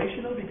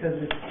evaluation though, because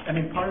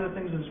part of the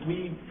things is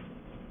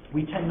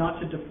we tend not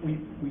to,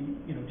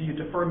 do you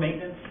defer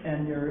maintenance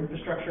and your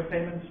infrastructure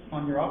payments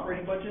on your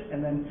operating budget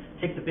and then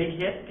take the big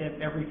hit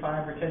every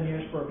 5 or 10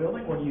 years for a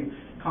building, or do you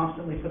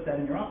constantly put that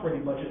in your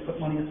operating budget, put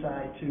money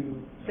aside to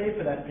save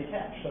for that big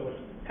cash? So it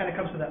kind of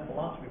comes to that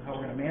philosophy of how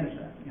we're going to manage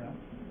that,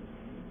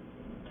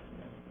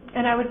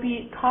 And I would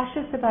be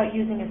cautious about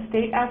using a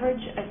state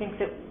average. I think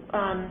that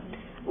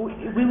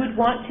we would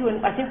want to,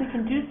 and I think we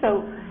can do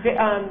so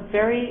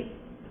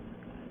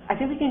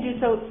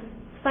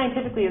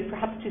scientifically is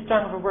perhaps too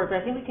strong of a word, but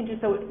I think we can do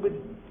so with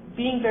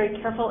being very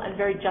careful and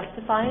very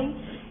justifying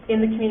in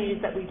the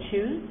communities that we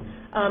choose.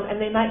 And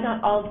they might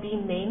not all be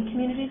Maine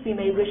communities. We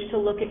may wish to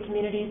look at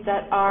communities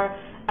that are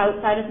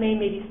outside of Maine,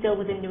 maybe still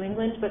within New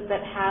England, but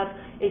that have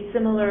a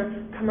similar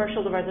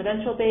commercial to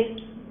residential based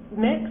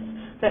mix,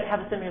 that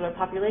have a similar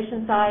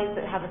population size,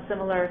 that have a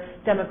similar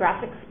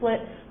demographic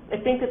split. I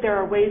think that there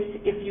are ways,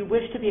 if you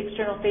wish to be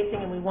external facing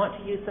and we want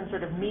to use some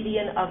sort of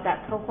median of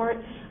that cohort,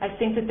 I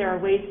think that there are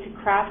ways to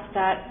craft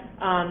that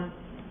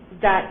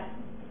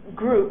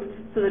group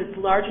so that it's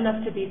large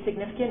enough to be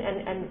significant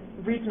and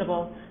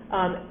reasonable,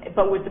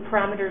 but with the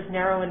parameters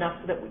narrow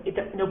enough so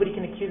that nobody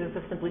can accuse us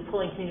of simply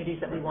pulling communities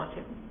that we want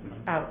to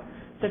out.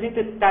 So I think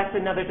that that's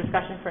another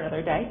discussion for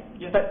another day.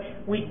 Yeah. But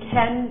we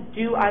can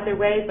do either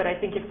way, but I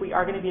think if we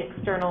are going to be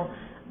external,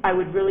 I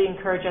would really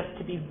encourage us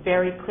to be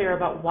very clear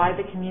about why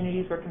the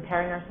communities we're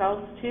comparing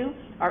ourselves to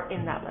are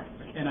in that list.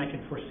 And I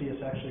can foresee us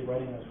actually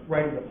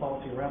writing the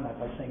policy around that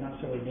by saying not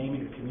necessarily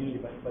naming a community,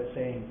 but by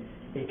saying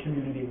a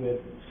community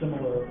with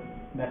similar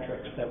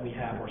metrics that we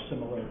have or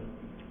similar.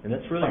 And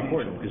that's really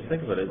important, because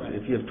think about it. Right.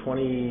 If you have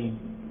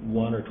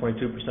 21 or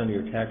 22% of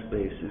your tax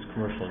base is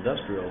commercial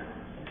industrial,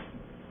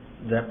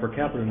 that per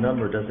capita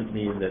number doesn't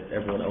mean that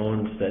everyone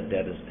owns that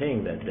debt, is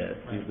paying that debt.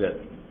 You've got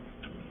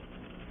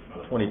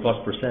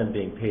 20+%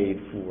 being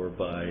paid for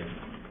by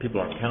people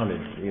aren't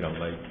counted,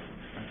 by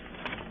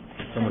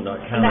someone not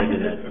counted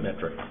in that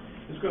metric.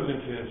 This goes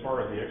into, as far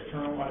as the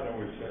external, I know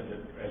we've said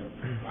that, and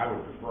I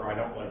would prefer, I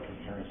don't like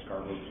comparing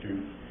Scarborough to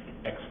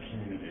X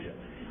community.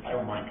 I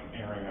don't mind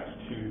comparing us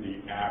to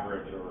the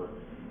average or,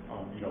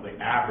 the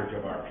average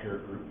of our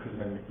peer group, because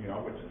then,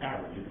 it's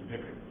average, you can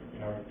pick it, you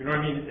know what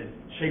I mean? It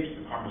shapes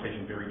the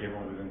conversation very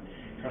differently than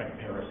trying to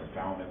compare us to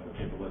Falmouth or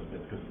Cape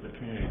Elizabeth, because the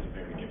communities are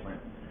very different,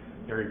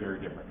 very,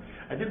 very different.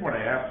 I did want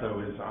to ask,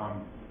 though, is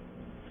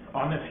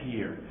on this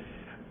here,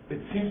 it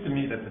seems to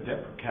me that the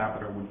debt per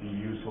capita would be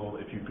useful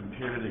if you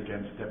compared it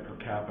against debt per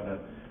capita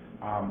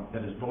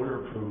that is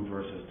voter approved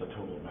versus the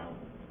total amount.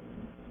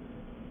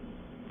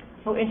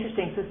 Oh,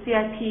 interesting. So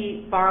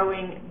CIP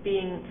borrowing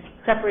being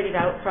separated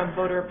out from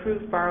voter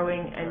approved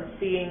borrowing and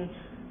seeing,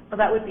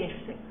 that would be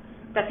interesting.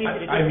 That's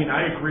easy to do. I mean,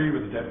 I agree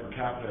with the debt per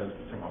capita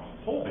from a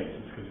whole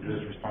basis because it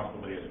is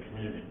responsibility as a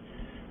community.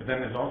 But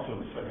then there's also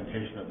the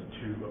segmentation of the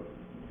two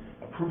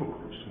approval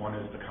groups. One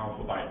is the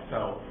council by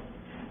itself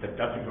that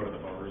doesn't go to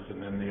the voters,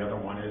 and then the other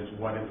one is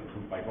what is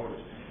approved by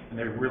voters. And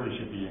they really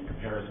should be in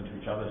comparison to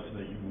each other so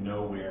that you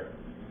know where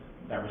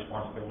that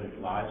responsibility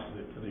lies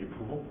for the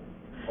approval,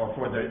 or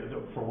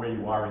for where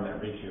you are in that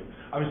ratio.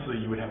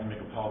 Obviously, you would have to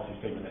make a policy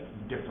statement that's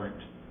different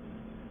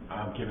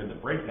given the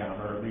breakdown,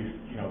 or at least,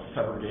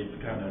 segregates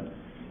kind of,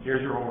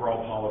 here's your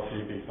overall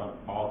policy based on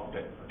all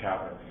debt per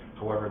capita.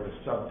 However, the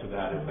sub to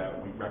that is that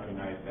we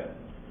recognize that,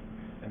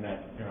 and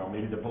that,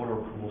 maybe the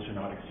voter approval should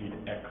not exceed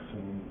X,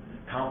 and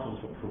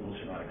council's approval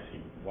should not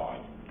exceed Y.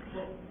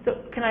 So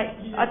can I,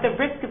 at the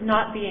risk of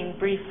not being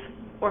brief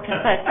or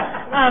concise,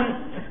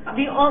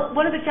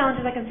 one of the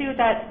challenges I can see with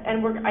that,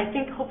 and I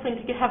think hopefully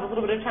to have a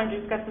little bit of time to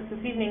discuss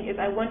this evening,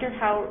 is I wonder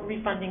how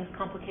refundings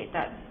complicate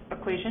that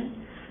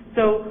equation.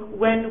 So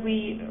when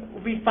we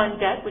refund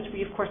debt, which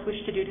we of course wish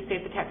to do to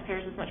save the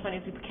taxpayers as much money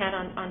as we can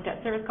on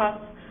debt service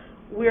costs,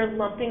 we're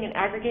lumping and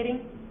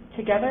aggregating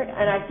together,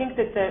 and I think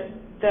that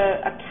the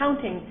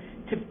accounting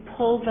to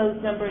pull those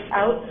numbers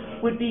out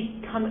would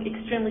become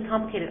extremely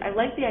complicated. I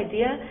like the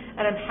idea,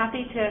 and I'm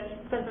happy to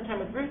spend some time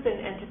with Ruth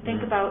and to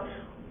think about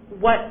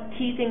what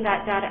teasing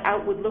that data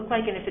out would look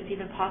like, and if it's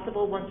even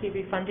possible once we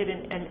refund it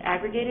and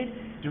aggregated.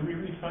 Do we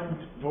refund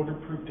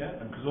voter-approved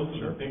debt? Because those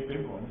are the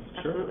big ones.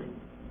 Absolutely.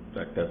 In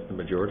fact, that's the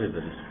majority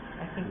that is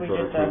I think we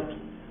voter did approved.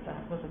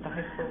 was it the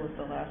high school was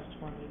the last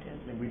one we did?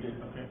 We did,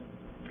 okay.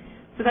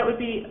 So that would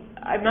be,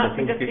 I'm not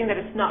Things suggesting that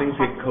it's not Things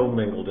possible. get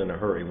commingled in a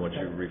hurry once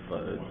you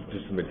do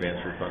some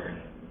advanced refunding.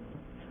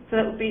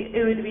 So it would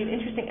be an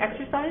interesting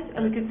exercise,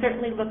 and we could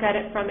certainly look at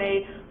it from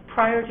a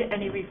prior to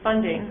any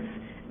refundings.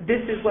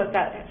 This is what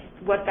that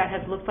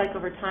has looked like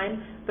over time,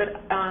 but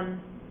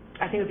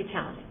I think it would be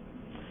challenging.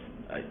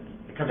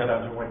 It comes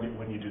down to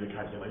when you do the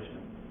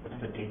calculation. What's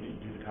the date that you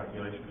do the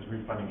calculation? Because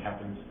refunding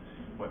happens,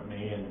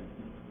 May and...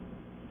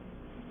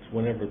 It's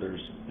whenever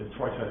there's It's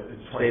twice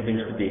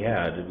savings a year, to be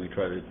right? had, we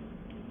try to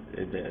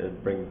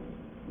bring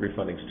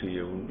refundings to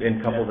you and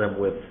couple them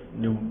with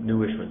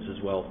new issuance as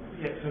well.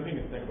 Yeah, something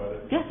to think about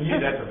it. Yeah, To me,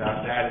 that is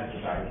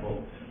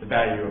the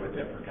value of a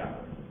debt per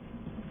capita.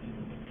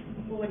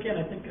 Well,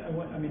 again, I think I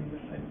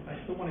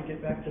still want to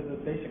get back to the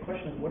basic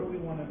question of what do we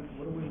want to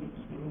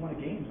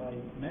gain by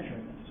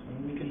measuring this? I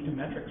mean, we can do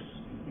metrics.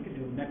 We could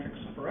do metrics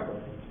forever,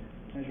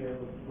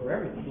 measure where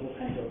every little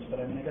penny goes.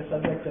 But I guess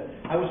I'd like to.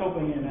 I was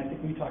hoping, and I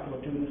think we talked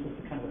about doing this as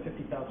kind of a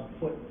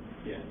 50,000-foot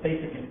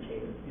basic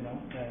indicator,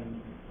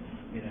 and.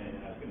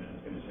 I was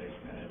going to say,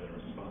 kind of in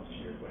response to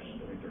your question,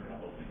 I think there are a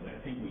couple of things. I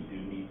think we do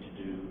need to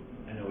do.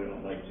 I know we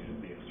don't like to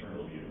do the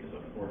external view because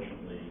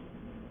unfortunately,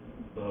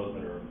 those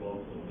that are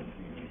local in the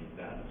community,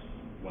 that's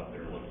what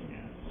they're looking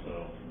at.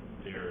 So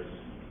there's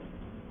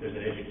an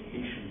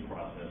education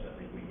process I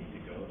think we need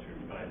to go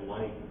through. But I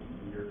like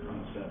your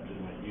concept and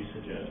what you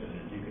suggested,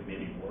 if you could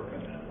maybe work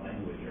on that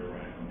language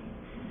around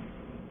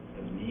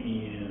the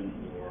median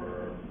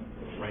or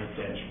the right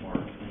benchmark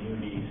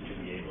communities to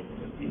be able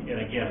to,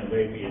 and again, the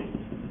way we had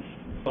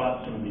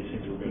thought some of these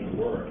things were going to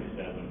work is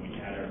that when we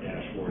had our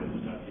dashboard and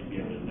stuff, you'd be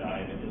able to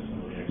dive into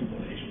some of the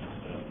explanation and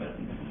stuff, but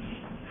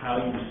how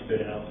you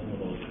spit out some of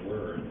those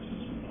words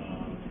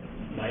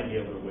might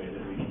be able to way that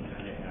we can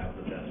kind of have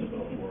the best of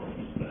both worlds,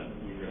 that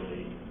we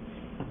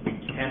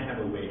can have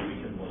a way we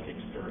can look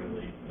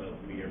externally, but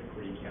we are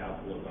pretty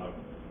careful about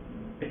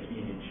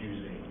picking and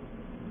choosing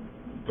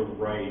the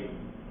right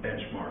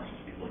benchmarks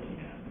to be looking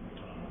at.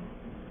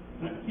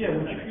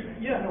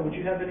 Would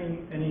you have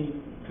any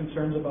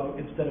concerns about,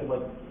 instead of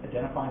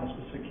identifying a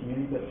specific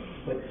community,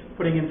 but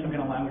putting in some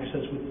kind of language that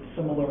says with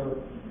similar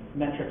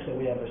metrics that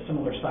we have a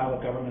similar style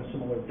of government,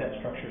 similar debt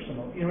structure,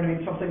 similar, you know what I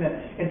mean, something that,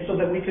 and so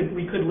that we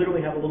could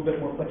literally have a little bit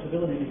more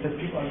flexibility because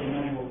people, I would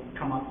imagine, will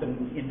come up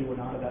and into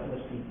and out of that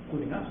list,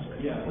 including us.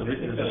 Right? Yeah,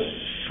 There's a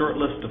short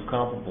list of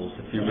comparables.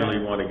 If you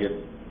really want to get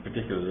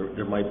particular,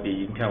 there might be,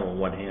 you can count on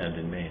one hand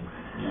in Maine.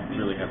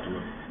 You really have to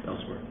look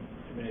elsewhere.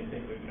 I mean, I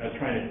think I was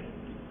trying to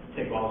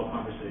take all the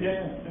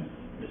conversations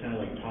it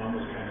sounded like Tom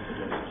was kind of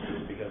suggesting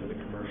just because of the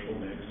commercial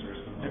mix or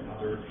some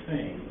other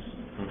things,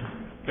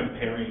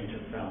 comparing to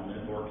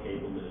Falmouth or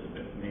Cape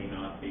Elizabeth may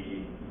not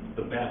be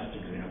the best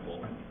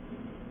example.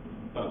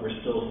 But we're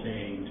still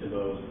saying to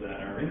those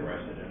that are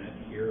interested in it,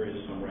 here is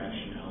some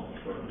rationale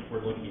for we're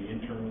looking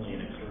internally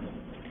and externally.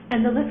 And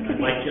the list could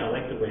be... I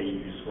like the way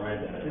you describe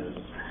that as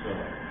so.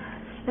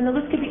 And the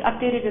list could be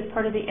updated as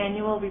part of the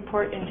annual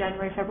report in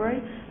January,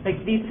 February.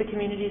 Like, these are the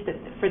communities that,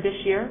 for this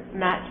year,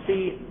 match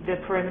the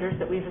perimeters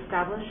that we've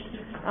established.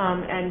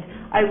 And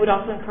I would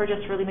also encourage us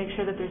to really make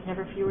sure that there's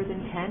never fewer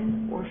than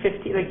 10 or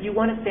 50. Like, you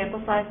want a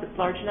sample size that's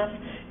large enough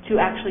to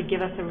actually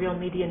give us a real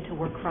median to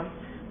work from,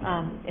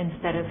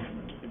 instead of,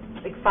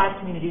 like, 5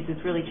 communities is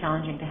really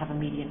challenging to have a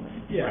median with.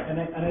 Yeah, and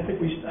I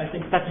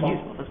think That's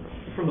useful.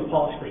 From the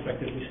policy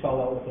perspective, we spell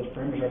out what those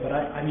parameters are. But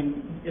I mean,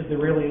 is there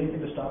really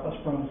anything to stop us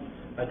from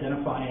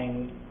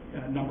identifying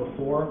number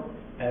 4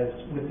 as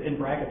within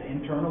brackets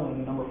internal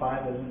and number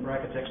 5 as in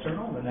brackets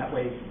external? And that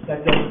way,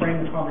 that does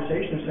frame the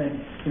conversation of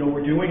saying, you know,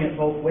 we're doing it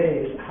both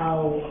ways.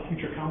 How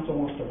future council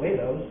wants to weigh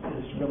those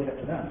is really up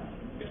to them.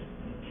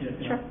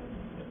 Sure.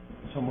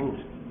 So moved.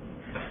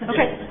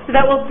 Okay, so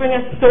that will bring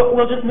us, so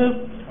we'll just move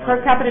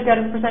per capita debt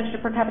as a percentage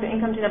of per capita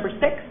income to number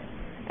 6,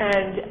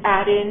 and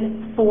add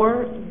in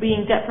 4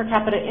 being debt per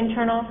capita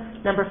internal.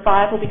 Number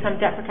 5 will become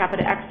debt per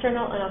capita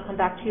external, and I'll come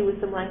back to you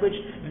with some language,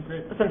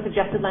 some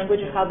suggested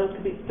language of how those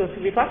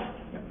could reflect.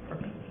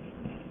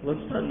 Let's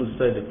not lose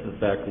sight of the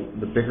fact,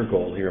 the bigger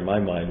goal here in my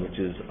mind, which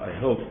is I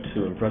hope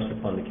to impress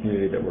upon the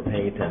community that we're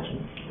paying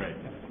attention, Right.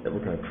 that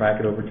we're going to track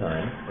it over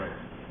time. Right.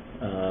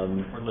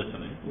 We're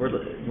listening.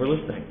 We're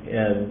listening,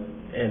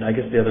 and I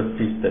guess the other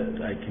piece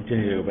that I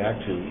continue to go back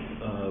to,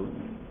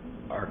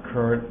 our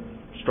current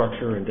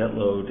structure and debt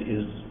load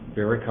is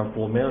very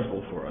comfortable and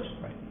manageable for us.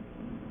 Right.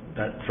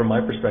 That, from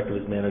my perspective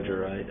as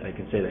manager, I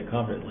can say that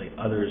confidently.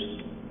 Others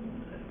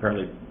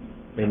apparently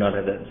may not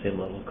have that same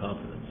level of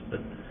confidence,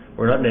 but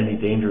we're not in any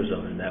danger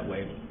zone in that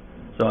way.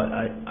 So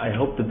I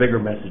hope the bigger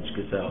message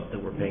gets out that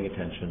we're paying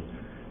attention,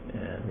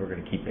 and we're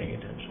going to keep paying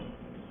attention.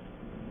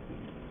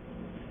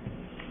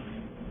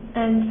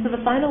 And so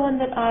the final one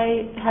that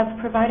I have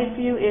provided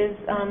for you is,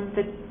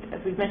 as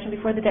we've mentioned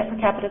before, the debt per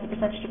capita as a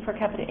percentage of per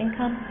capita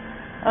income.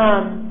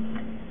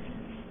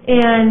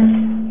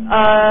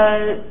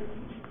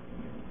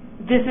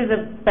 This is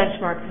a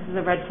benchmark. This is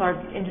a red flag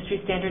industry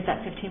standard.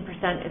 That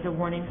 15% is a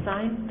warning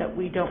sign that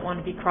we don't want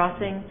to be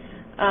crossing.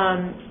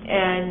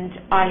 And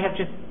I have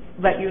just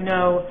let you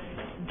know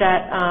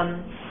that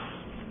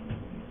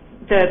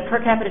the per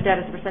capita debt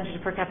as a percentage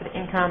of per capita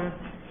income.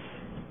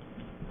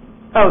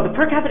 The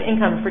per capita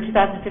income for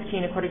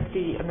 2015, according to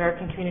the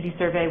American Community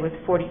Survey, was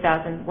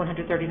 $40,139,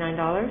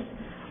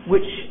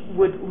 which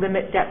would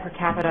limit debt per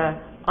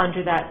capita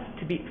under that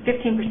to be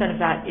 15% of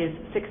that is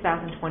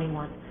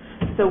 $6,021.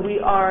 So we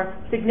are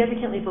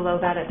significantly below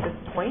that at this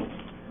point.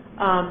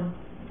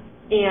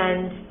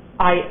 And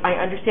I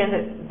understand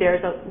that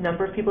there's a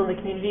number of people in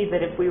the community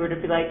that if we were to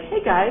be like,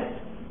 hey guys,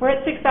 we're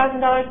at $6,000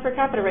 per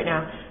capita right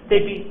now,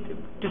 they'd be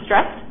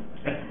distressed.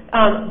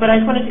 But I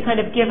just wanted to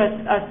kind of give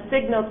a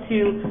signal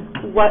to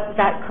what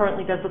that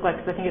currently does look like,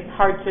 because I think it's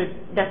hard to,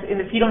 and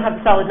if you don't have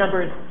the solid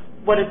numbers,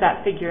 what does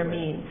that figure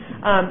mean?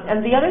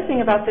 And the other thing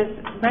about this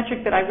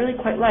metric that I really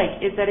quite like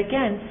is that,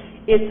 again,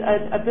 it's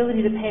an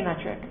ability to pay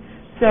metric.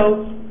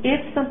 So if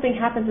something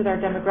happens with our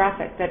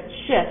demographic that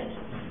shifts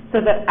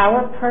so that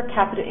our per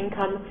capita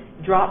income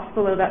drops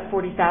below that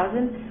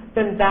 40,000,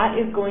 then that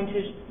is going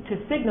to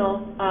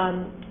signal,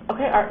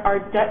 okay, our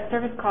debt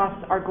service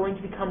costs are going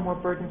to become more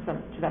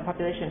burdensome to that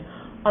population.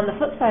 On the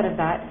flip side of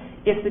that,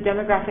 if the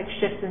demographic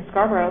shifts in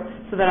Scarborough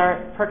so that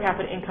our per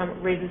capita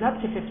income raises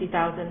up to 50,000,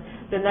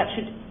 then that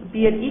should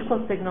be an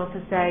equal signal to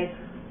say,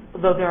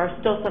 although there are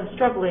still some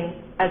struggling,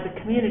 as a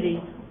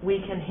community, we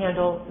can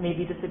handle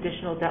maybe this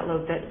additional debt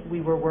load that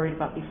we were worried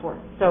about before.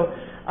 So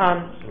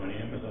when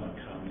Amazon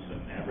comes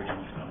and average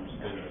incomes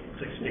to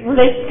 60, well,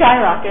 they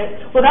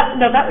skyrocket. Well, that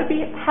would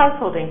be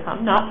household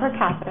income, not per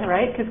capita,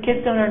 right? Because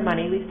kids don't earn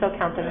money. We still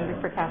count them under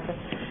per capita.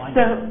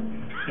 So,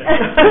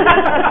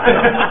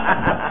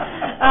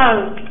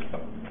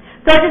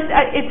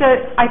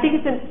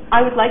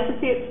 I would like to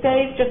see it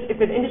stay. Just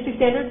it's an industry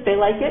standard. They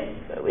like it.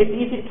 It's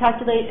easy to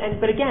calculate,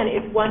 but again,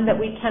 it's one that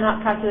we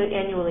cannot calculate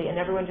annually, and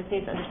everyone just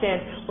needs to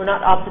understand we're not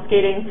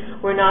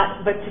obfuscating. We're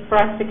not, but for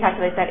us to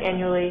calculate that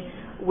annually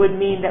would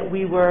mean that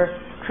we were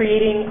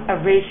creating a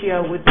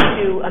ratio with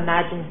 2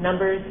 imagined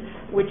numbers,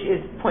 which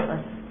is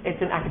pointless. It's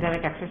an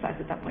academic exercise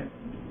at that point.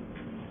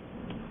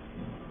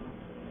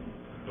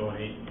 So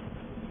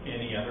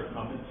any other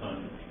comments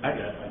on that?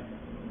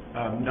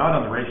 Not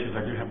on the ratios.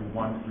 I do have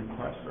one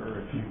request,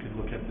 or if you could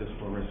look at this,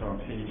 Larissa, on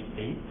page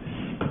 8.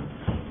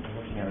 I'm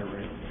looking at it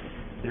right.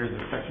 There's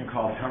a section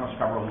called Town of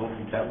Scarborough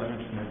Local Debt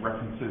Limits, and it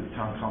references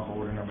Town Council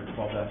Order Number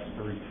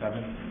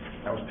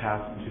 12-37. That was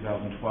passed in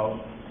 2012.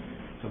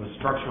 So the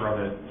structure of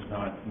it does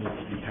not need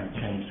to be kind of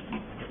changed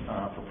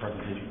for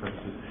presentation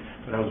purposes.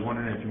 But I was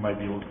wondering if you might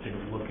be able to take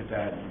a look at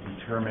that and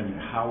determine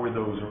how were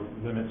those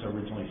limits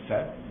originally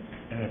set,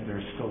 and if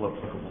they're still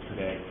applicable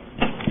today.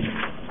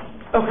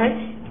 Okay,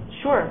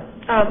 sure.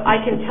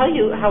 I can tell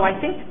you how I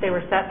think they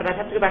were set, but I'd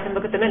have to go back and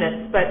look at the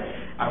minutes, but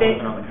I they...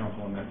 wasn't on the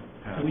council on that.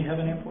 Do we have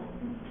an airport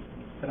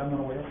that I'm not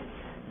aware of?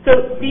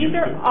 So these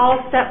are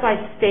all set by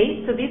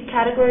state, so these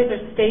categories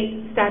are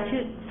state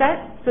statute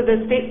set. So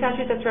the state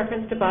statute that's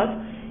referenced above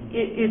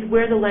is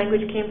where the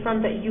language came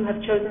from that you have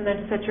chosen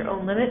then to set your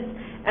own limits.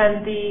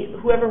 And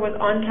whoever was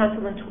on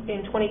council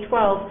in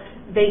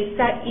 2012, they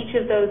set each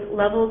of those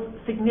levels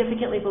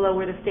significantly below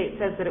where the state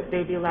says that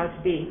they'd be allowed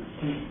to be.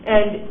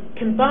 And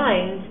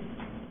combined,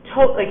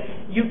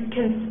 you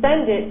can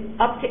spend it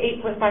up to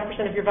 8.5%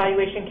 of your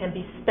valuation can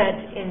be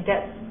spent in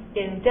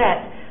debt.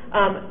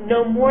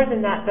 No more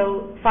than that,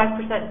 though,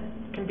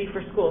 5% can be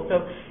for school.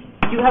 So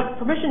you have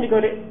permission to go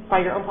by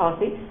your own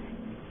policy.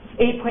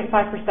 8.5%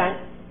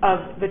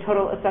 of the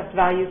total assessed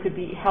value could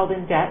be held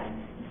in debt.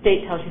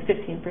 State tells you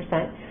 15%.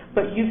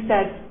 But you've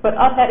said, but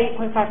of that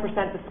 8.5%,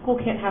 the school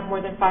can't have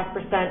more than 5%,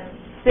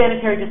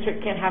 sanitary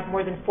district can't have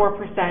more than 4%,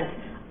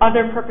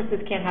 other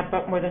purposes can't have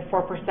more than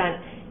 4%,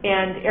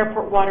 and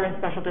airport water and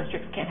special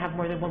districts can't have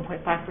more than 1.5%.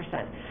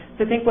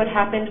 So I think what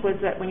happened was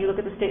that when you look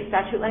at the state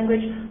statute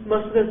language,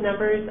 most of those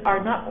numbers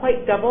are not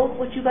quite double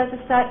what you guys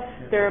have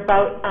set. They're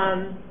about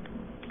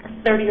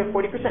 30 or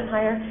 40%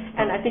 higher.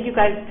 And I think you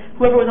guys,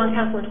 whoever was on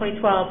council in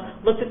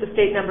 2012, looked at the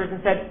state numbers and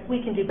said,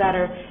 we can do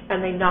better,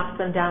 and they knocked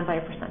them down by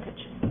a percentage.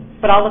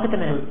 But I'll look at the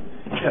minutes.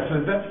 Yeah,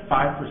 so that's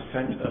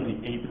 5% of the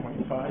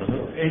 8.5. So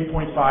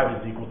 8.5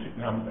 is equal to,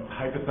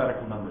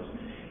 hypothetical numbers,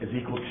 is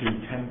equal to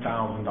 $10,000.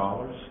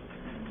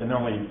 Then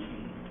only,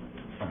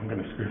 I'm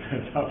going to screw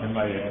this up in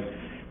my head.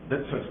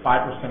 So it's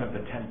 5% of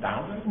the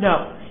 10,000?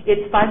 No,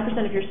 it's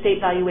 5% of your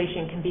state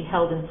valuation can be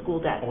held in school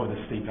debt. Oh, the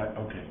state,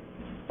 okay.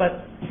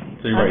 But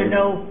So you're right.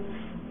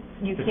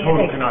 you The can't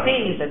total cannot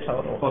exceed the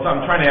total. Well, so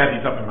I'm trying to add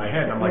these up in my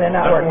head, and I'm like, They're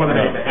not that's more than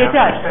working 8.5%. It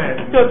does.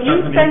 So if you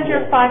doesn't spend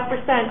your equal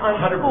 5% on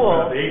 100% school,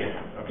 of the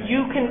 8.5%.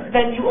 Okay.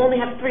 then you only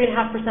have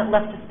 3.5%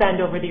 left to spend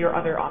over your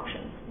other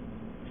options.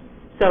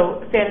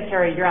 So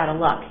sanitary, you're out of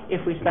luck if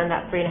we spend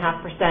that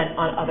 3.5%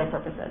 on other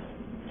purposes.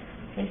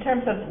 In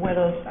terms of where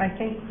those, I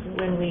think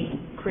when we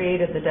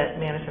created the debt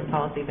management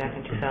policy back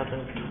in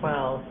 2012,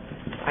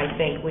 I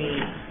think we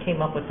came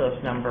up with those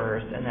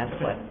numbers, and that's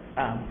what,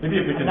 Maybe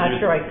if we I'm can not do-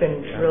 sure I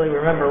can really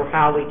remember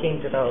how we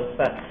came to those,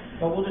 but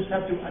Well, we'll just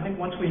have to, I think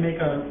once we make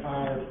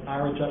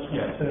our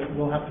adjustments,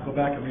 we'll have to go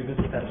back and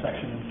revisit that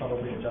section and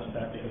probably adjust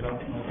that, because I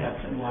don't know if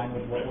that's in line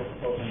with what we're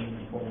proposing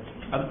moving forward.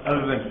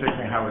 Other than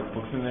fixing how it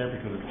looks in there,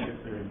 because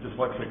a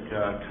dyslexic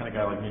kind of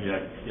guy like me, I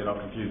get all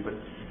confused, but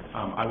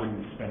I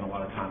wouldn't spend a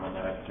lot of time on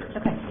that.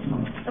 Okay.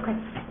 Okay.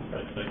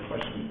 But the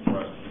question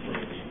for us before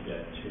we leave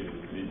that too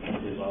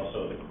is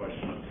also the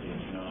question on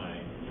page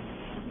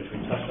 9, which we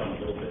touched on a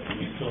little bit.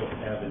 We still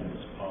have in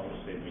this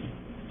policy, we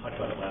talked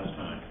about it last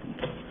time,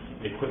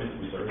 the equipment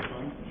reserve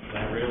fund.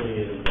 That really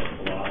is a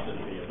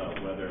philosophy about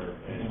whether,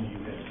 as you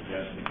had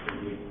suggested, could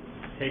we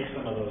take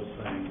some of those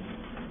things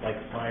like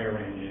fire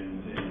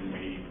engines and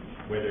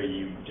whether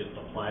you just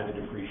apply the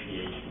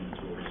depreciation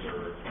to a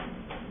reserve.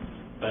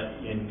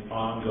 But in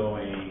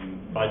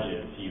ongoing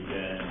budgets, you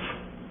then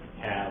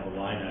have a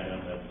line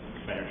item that's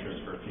expenditures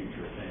for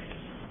future things.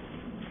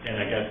 And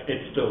I guess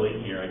it's still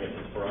in here. I guess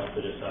it's for us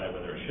to decide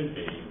whether it should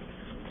be.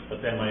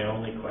 But then my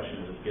only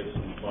question is, give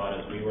some thought,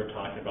 as we were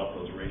talking about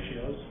those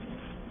ratios,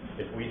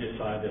 if we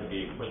decide that the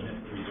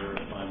equipment reserve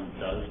fund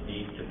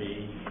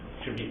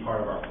should be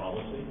part of our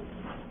policy,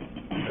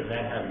 does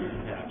that have an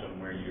impact on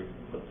where you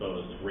put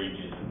those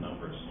ranges and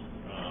numbers?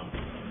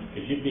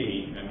 Because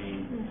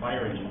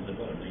fire engines are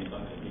what, $1 million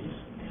a piece?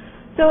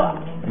 So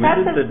We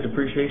did the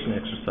depreciation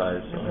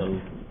exercise on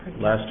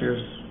last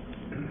year's.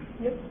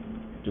 Yep.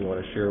 Do you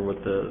want to share what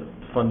the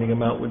funding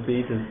amount would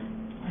be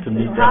to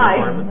meet that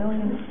requirement?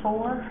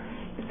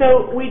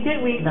 So we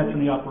did, And that's in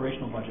the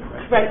operational budget,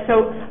 right? right,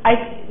 so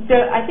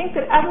I think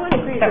that everyone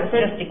agrees that was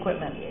that just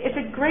equipment. it's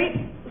a great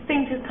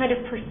thing to kind of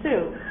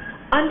pursue,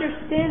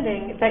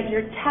 understanding that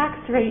your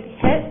tax rate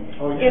hit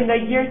in the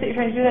years that you're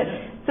trying to do that.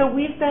 So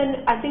we've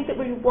been, I think that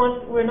we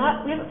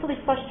haven't fully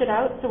fleshed it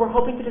out, so we're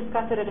hoping to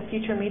discuss it at a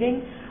future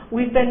meeting.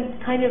 We've been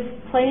kind of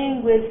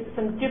playing with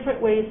some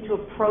different ways to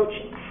approach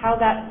how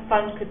that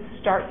fund could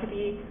start to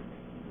be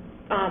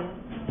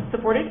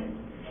supported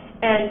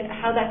and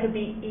how that could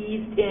be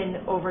eased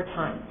in over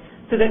time.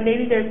 So that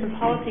maybe there's some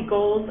policy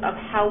goals of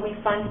how we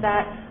fund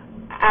that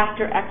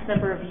after X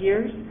number of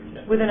years,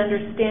 with an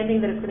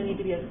understanding that it's going to need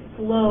to be a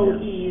slow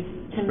ease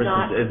to For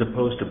not... instance, as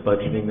opposed to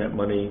budgeting that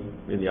money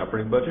in the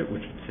operating budget,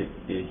 which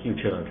would be a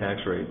huge hit on tax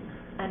rate.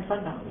 And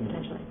fund balance,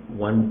 potentially.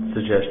 One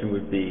suggestion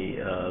would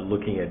be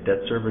looking at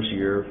debt service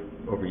year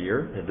over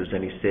year. If there's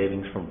any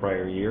savings from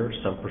prior years,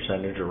 some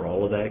percentage or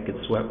all of that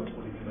gets swept.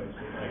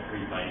 Like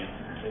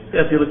refinance?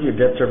 Yeah, if you look at your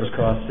debt service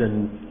costs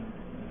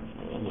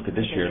look at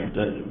this year,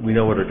 we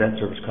know what our debt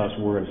service costs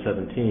were in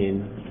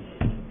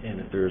 17, and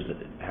if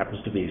happens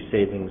to be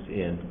savings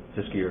in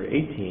fiscal year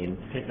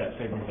 18, Take that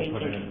savings and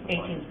put it in the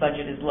fund. 18's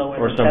budget is lower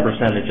or than some 17.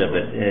 percentage of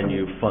it, and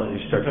you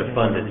start to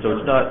fund it. So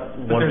it's not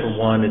one for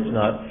one, it's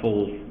not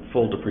full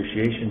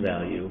depreciation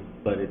value,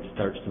 but it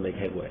starts to make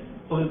headway.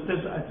 Well,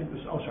 I think this,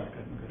 oh, sorry, go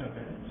ahead.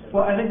 Okay.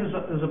 Well, I think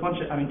there's a bunch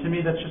of, I mean, to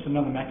me, that's just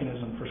another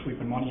mechanism for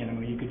sweeping money in. I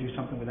mean, you could do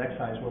something with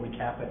excise where we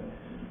cap it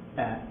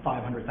at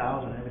 500,000,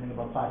 everything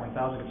above 500,000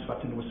 gets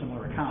swept into a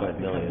similar account.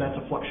 5 million. Because that's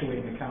a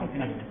fluctuating account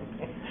anyway.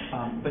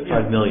 But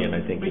 5 million,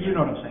 I think. But you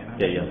know what I'm saying.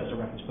 Yeah. As a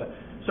reference. But,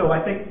 so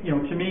I think, you know,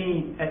 to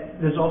me,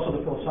 there's also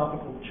the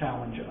philosophical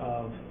challenge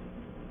of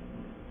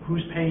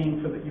who's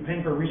paying for you're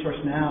paying for a resource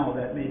now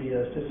that maybe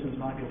a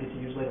citizen's not going to get to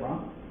use later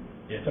on.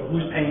 Yeah. So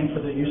who's paying for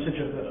the usage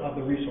of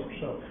the resource?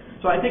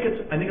 So I think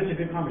it's a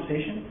good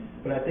conversation,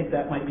 but I think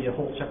that might be a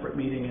whole separate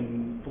meeting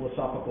and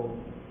philosophical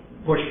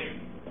push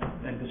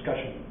and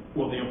discussion.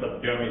 Well, the only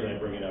reason I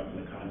bring it up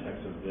in the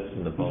context of this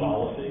In the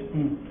policy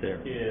There.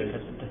 is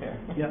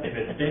Yep. if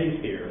it stays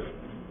here,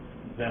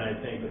 then I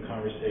think the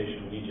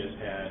conversation we just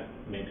had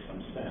makes some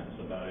sense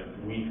about if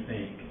we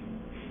think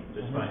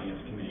this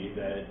finance committee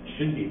that it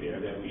shouldn't be there,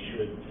 that we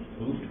should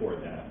move toward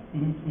that.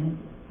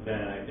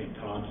 Then I think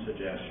Tom's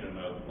suggestion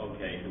of,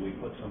 okay, do we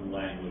put some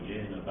language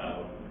in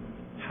about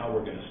how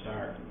we're going to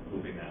start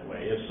moving that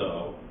way? If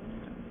so,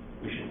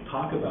 we should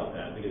talk about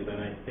that, because then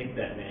I think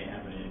that may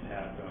have an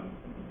impact on,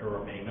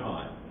 or may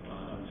not,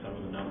 on some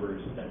of the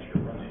numbers that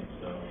you're running,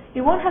 so. It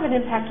won't have an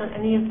impact on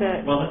any of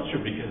the. Well, that's true,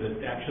 because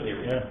it actually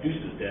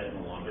reduces debt in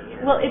the longer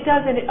term. Well, it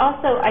does, and it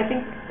also, I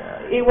think,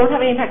 it won't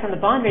have any impact on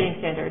the bond rating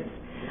standards.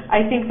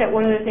 I think that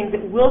one of the things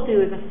that we'll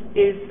do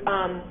is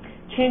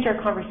change our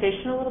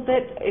conversation a little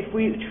bit. If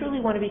we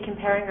truly want to be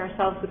comparing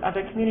ourselves with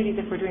other communities,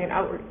 if we're doing an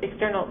outward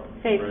external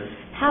phase,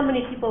 how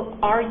many people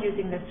are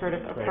using this sort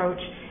of approach?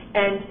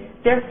 And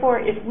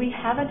therefore, if we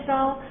haven't at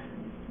all,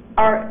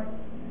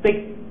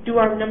 do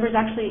our numbers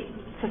actually,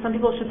 to some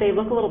people, should they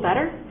look a little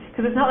better?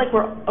 Because it's not like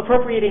we're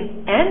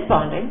appropriating and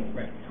bonding.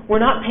 Right.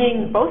 We're not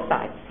paying both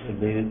sides. And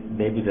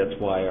maybe that's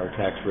why our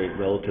tax rate,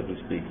 relatively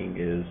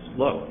speaking, is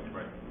low.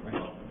 Right.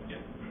 Well,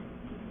 yeah,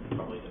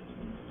 probably is.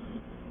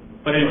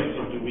 But anyway,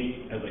 so do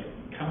we, as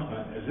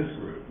this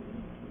group,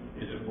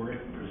 is it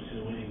worth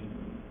pursuing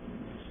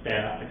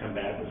staff to come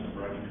back with some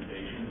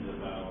recommendations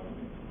about?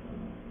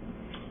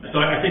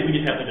 So I think we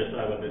just have to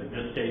decide whether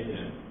this stays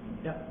in.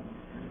 Yeah.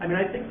 I mean,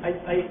 I think,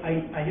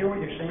 I hear what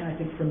you're saying. I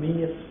think for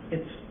me,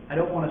 it's I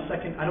don't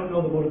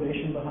know the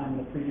motivation behind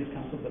the previous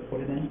council that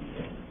put it in.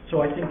 So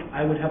I think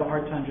I would have a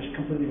hard time just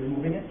completely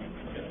removing it.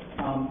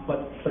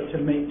 But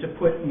to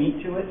put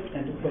meat to it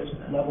and to put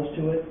levels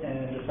to it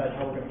and decide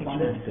how we're going to fund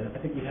it, I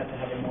think we'd have to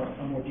have a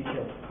more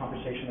detailed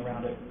conversation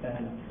around it.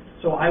 And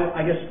so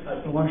I guess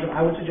the one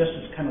I would suggest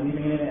is kind of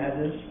leaving it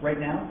as is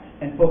right now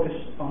and focus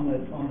on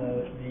the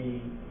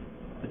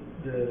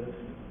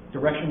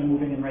direction we're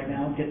moving in right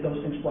now, get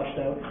those things flushed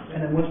out,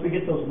 and then once we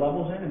get those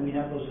levels in and we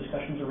have those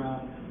discussions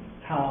around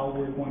how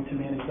we're going to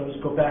manage those,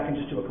 go back and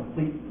just do a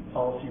complete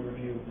policy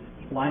review,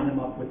 line them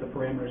up with the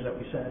parameters that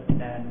we said,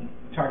 and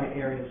target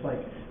areas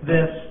like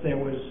this. There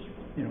was,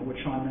 you know, what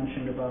Sean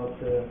mentioned about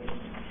the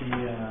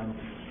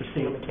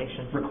state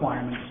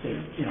requirements,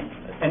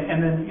 and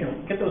then, you know,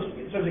 get those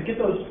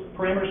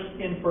parameters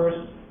in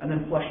first, and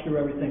then flush through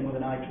everything with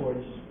an eye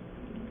towards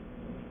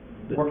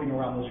working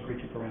around those agreed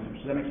to parameters.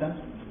 Does that make sense?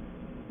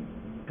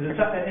 Because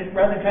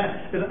rather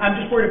than because I'm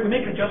just worried if we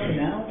make an adjustment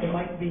now, it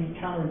might be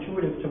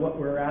counterintuitive to what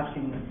we're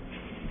asking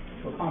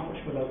to accomplish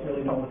without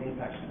really knowing what the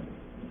impact's going to be.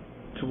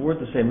 Toward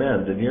the same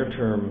end, the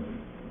near-term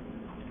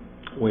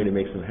way to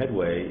make some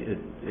headway,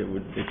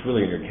 it's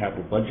really in your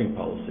capital budgeting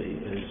policy.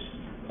 As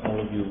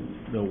all of you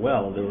know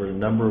well, there were a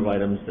number of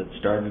items that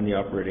started in the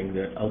operating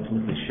that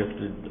ultimately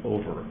shifted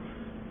over.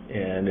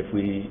 And if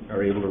we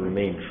are able to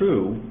remain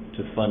true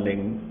to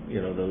funding,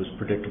 you know, those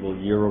predictable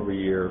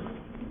year-over-year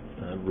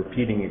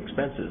repeating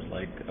expenses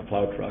like a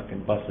plow truck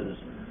and buses,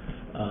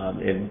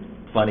 and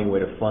finding a way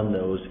to fund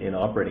those in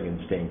operating and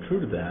staying true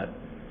to that,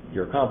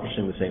 you're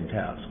accomplishing the same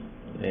task.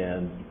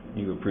 And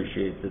you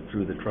appreciate that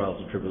through the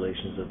trials and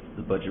tribulations of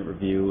the budget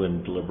review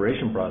and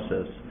deliberation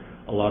process,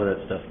 a lot of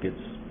that stuff gets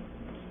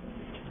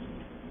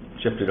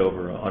shifted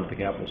over onto the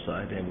capital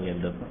side, and we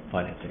end up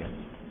financing it.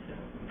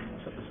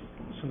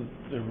 So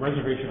the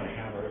reservation I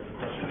have, or the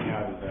question I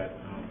have, is that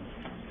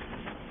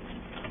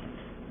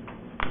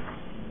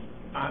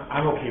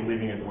I'm okay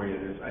leaving it the way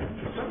it is.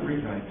 For some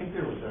reason, I think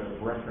there was a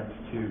reference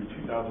to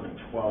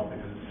 2012,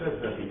 because it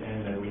says at the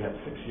end that we have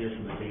 6 years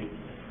from the date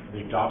of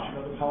the adoption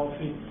of the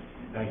policy.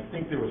 And I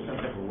think there was some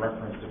type of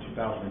reference to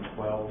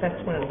 2012. That's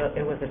when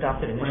it was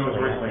adopted When it was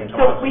originally initially.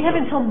 So we have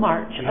until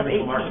March of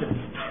 18. March of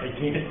 18.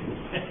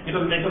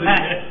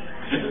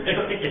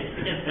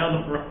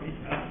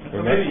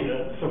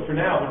 So for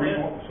now,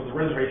 the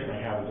reservation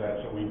I have is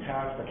that, so we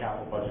passed the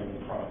capital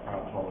budgeting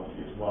policy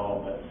as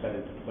well that set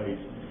into place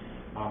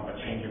a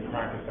change in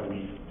practice that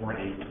we weren't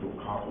able to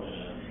accomplish.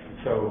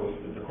 So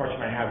the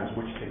question I have is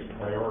which takes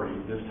priority,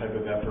 this type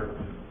of effort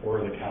or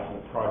the capital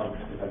projects?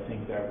 Because I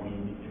think that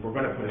if we're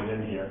going to put it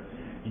in here,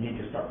 you need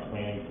to start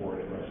planning for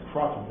it. And it's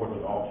across the board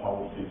with all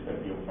policies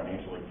that deal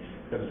financially,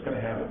 because it's going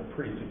to have a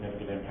pretty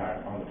significant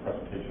impact on the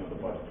presentation of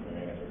the budget to the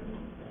manager.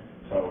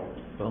 So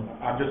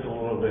I'm just a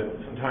little bit,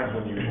 sometimes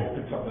when you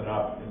open something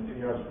up, and,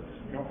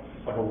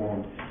 it's like a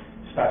wound.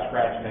 start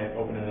scratching it,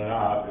 opening it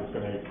up, it's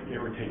going to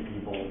irritate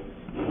people.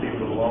 Leave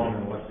it alone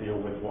and let's deal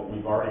with what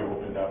we've already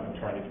opened up and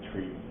trying to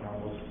treat.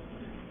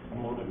 I'm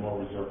a little bit more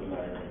reserved in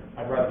that area.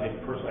 I'd rather take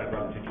care of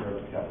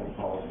the capital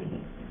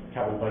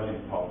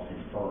budgeting policy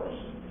first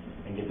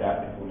and get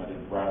that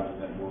implemented rather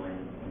than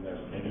worrying on this,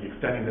 maybe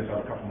extending this out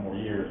a couple more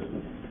years,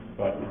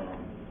 but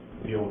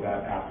deal with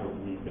that after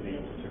we've been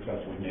able to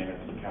successfully manage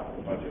the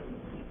capital budget,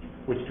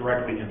 which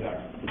directly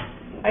impacts.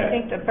 I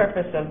think the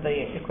purpose of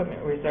the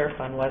equipment reserve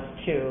fund was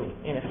to,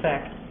 in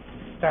effect,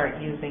 start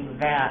using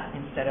that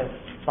instead of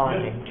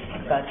bonding,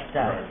 but,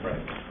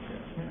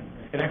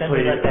 And then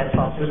actually, we let that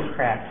fall through the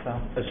cracks, so.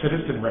 a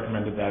citizen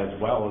recommended that as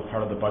well as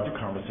part of the budget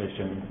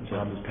conversation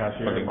this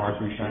past year,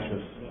 Marjorie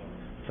Sanchez.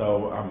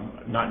 So,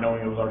 not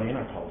knowing it was already in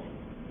our policy,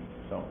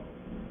 so.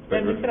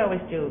 Then we could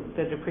always do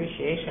the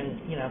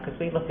depreciation, you know, because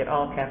we look at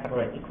all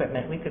capital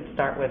equipment. We could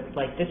start with,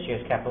 like, this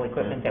year's capital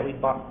equipment that we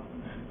bought,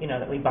 you know,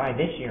 that we buy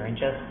this year and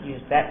just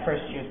use that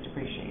first year's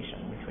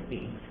depreciation, which would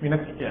be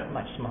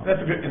much smaller.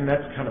 That's a good, and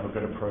that's kind of a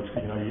good approach.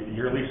 You know,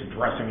 you're at least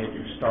addressing it,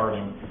 you're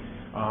starting.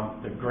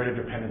 The greater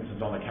dependence is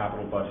on the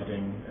capital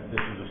budgeting.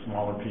 This is a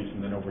smaller piece,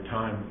 and then over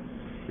time,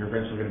 you're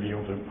eventually going to be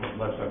able to put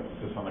less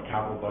emphasis on the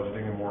capital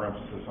budgeting and more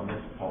emphasis on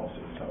this policy.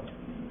 So,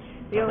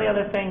 the only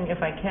other thing, if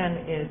I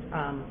can, is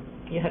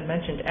you had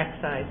mentioned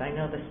excise. I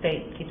know the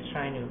state keeps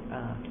trying to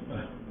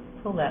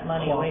pull that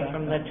money away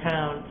from the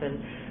towns, and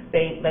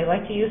they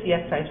like to use the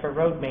excise for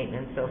road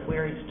maintenance. So if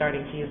we're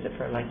starting to use it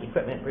for like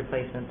equipment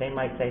replacement, they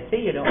might say,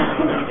 "See, you don't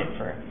really need it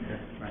for."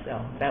 So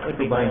that would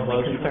be my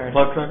only concern.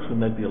 Plow trucks, we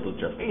might be able to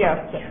adjust.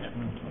 Yeah.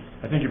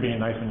 I think you're being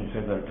nice when you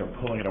say that they're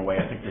pulling it away.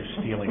 I think they're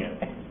stealing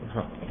it.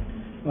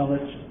 Well,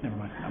 let's just, never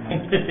mind.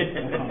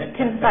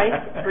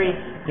 Concise, brief.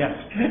 Yes.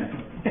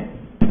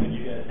 Do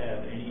you guys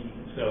have any,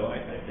 so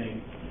I think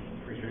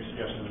your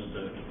suggestion was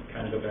to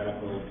kind of go back,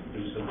 we'll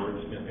do some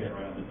wordsmithing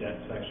around the debt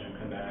section,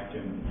 come back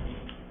and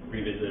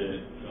revisit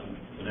it on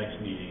the next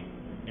meeting.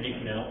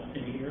 Anything else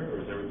in here, or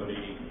is everybody?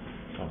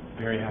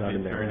 Very happy,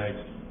 very nice.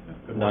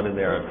 Not in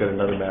there. I've got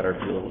another matter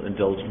if you'll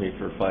indulge me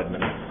for 5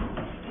 minutes.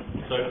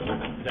 So is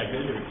that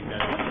good, or you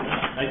guys,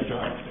 nice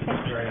job.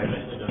 Very nice.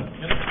 Nicely done.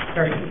 Yep.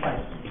 Very good.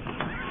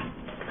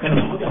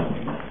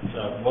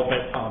 So we'll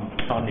bet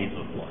Tom needs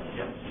a floor.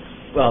 Yep.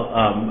 Well,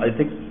 I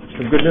think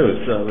some good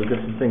news. We've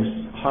got some things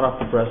hot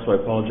off the press, so I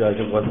apologize.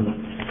 It wasn't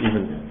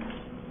even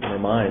in our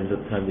minds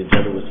at the time the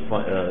agenda was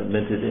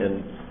minted,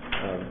 and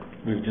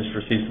we've just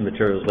received some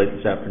materials late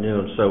this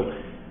afternoon. So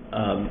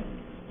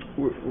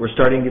we're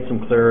starting to get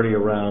some clarity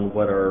around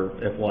what our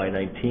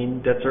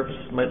FY19 debt service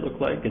might look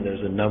like, and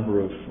there's a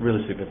number of really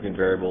significant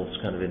variables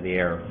kind of in the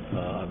air.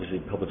 Obviously,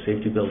 public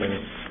safety building,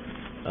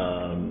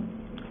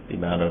 the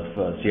amount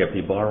of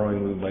CIP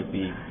borrowing we might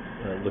be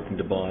looking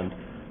to bond.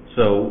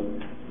 So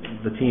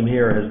the team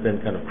here has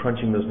been kind of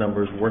crunching those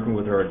numbers, working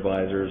with our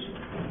advisors.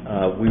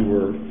 We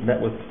were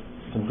met with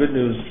some good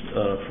news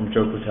from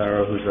Joe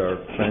Cotaro, who's our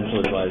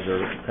financial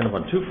advisor, kind of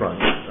on two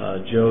fronts.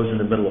 Joe's in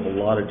the middle of a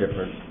lot of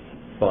different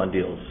bond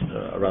deals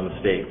around the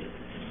state.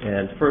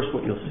 And first,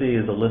 what you'll see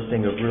is a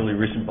listing of really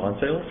recent bond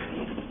sales.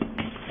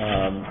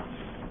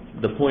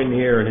 The point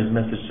here, and his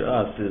message to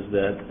us, is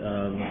that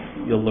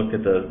you'll look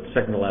at the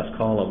second to last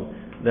column.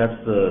 That's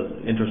the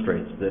interest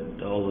rates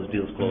that all those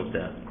deals closed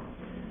at.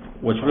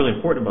 What's really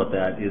important about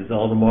that is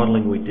all the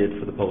modeling we did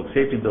for the public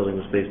safety building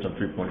was based on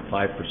 3.5%.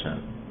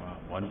 Wow,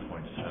 1.7,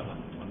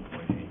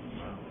 1.8,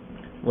 wow.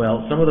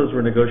 Well, some of those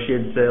were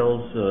negotiated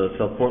sales.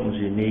 South Portland's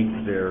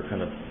unique. They're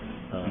kind of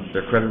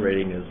their credit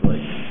rating is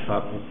like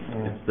top.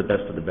 It's the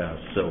best of the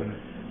best. So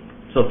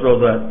throw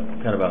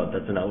that kind of out.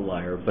 That's an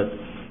outlier. But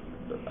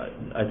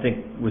I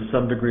think with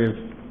some degree of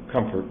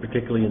comfort,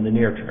 particularly in the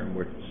near term,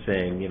 we're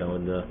saying, you know,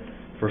 in the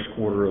first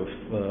quarter of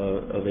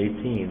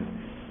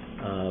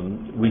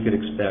 18, we could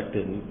expect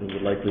and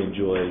would likely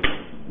enjoy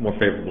more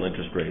favorable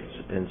interest rates.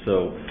 And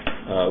so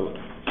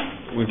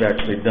we've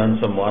actually done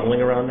some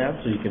modeling around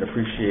that, so you can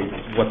appreciate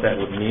what that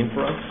would mean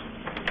for us.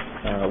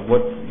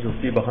 What you'll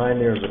see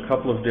behind there is a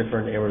couple of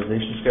different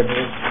amortization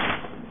schedules.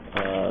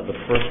 The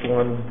first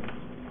one,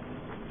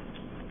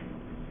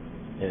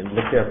 and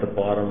look at the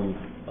bottom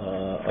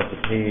of the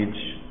page,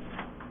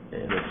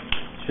 and it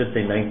should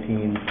say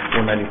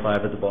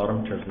 19,495 at the bottom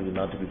in terms of the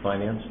amount to be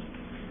financed.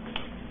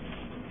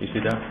 You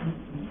see that?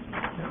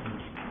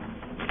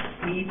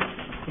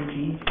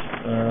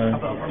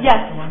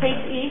 Yes,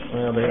 page E.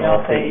 Well, they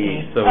all say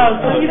E. So,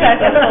 so you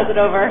guys have pulled it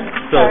over.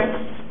 Sorry.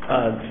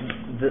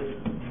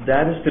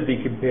 That is to be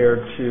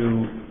compared to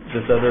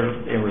this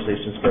other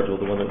amortization schedule,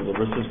 the one that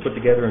Larissa's put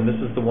together, and this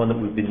is the one that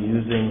we've been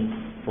using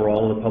for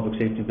all of the public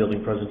safety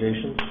building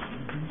presentations.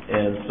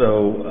 And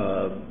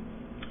so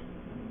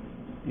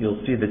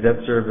you'll see the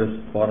debt service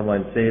bottom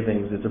line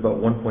savings is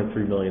about $1.3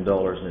 million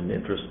in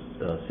interest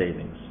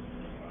savings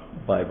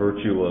by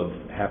virtue of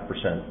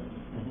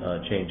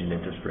 0.5% change in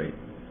interest rate.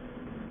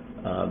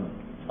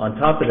 On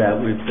top of that,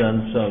 we've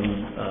done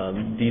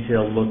some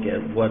detailed look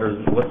at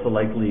what's the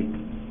likely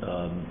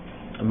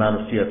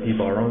amount of CIP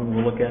borrowing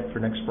we'll look at for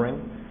next spring,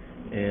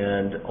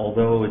 And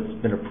although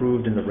it's been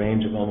approved in the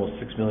range of almost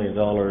 $6 million,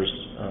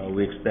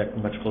 we expect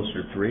much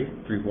closer to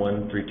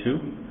 3.1,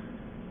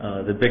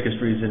 3.2. The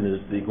biggest reason is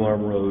the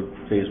Gorham Road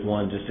Phase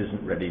 1 just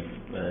isn't ready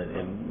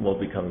and won't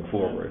be coming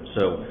forward.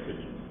 So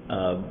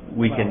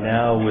we can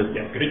now with...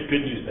 Yeah, good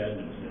news, bad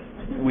news.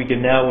 We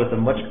can now, with a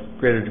much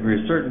greater degree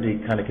of certainty,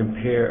 kind of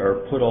compare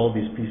or put all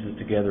these pieces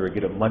together and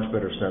get a much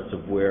better sense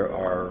of where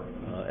our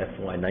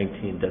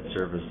FY19 debt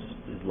service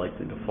is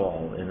likely to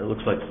fall. And it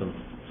looks like some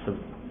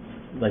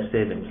nice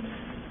savings.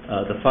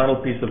 The final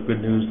piece of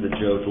good news that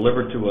Joe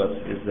delivered to us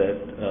is that,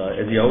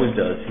 as he always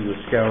does, he was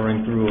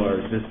scouring through our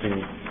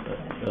existing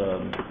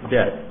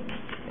debt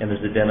and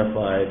has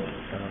identified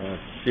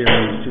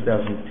series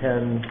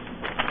 2010,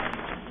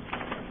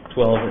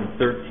 12, and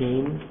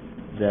 13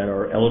 that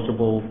are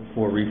eligible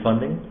for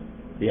refunding.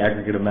 The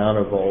aggregate amount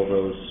of all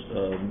those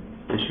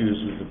issues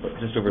is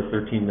just over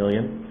 $13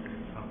 million.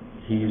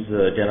 He's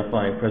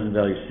identifying present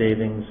value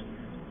savings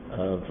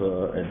of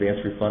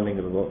advanced refunding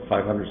of about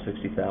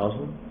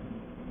 $560,000,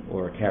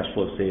 or a cash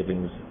flow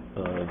savings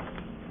of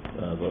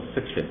about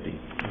 $650,000 is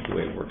the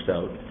way it works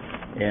out.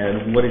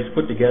 And what he's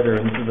put together,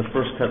 and this is the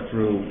first cut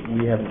through,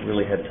 we haven't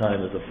really had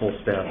time as a full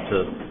staff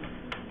to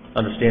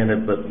understand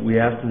it, but we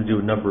asked him to do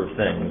a number of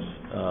things.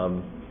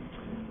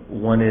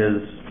 One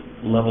is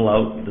level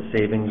out the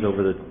savings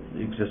over the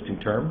existing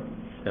term,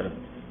 kind of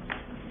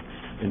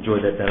enjoy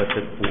that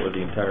benefit for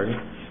the entirety.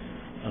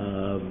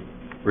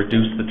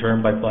 Reduce the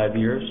term by 5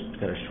 years,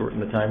 kind of shorten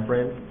the time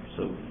frame,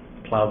 so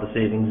plow the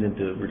savings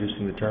into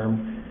reducing the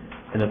term.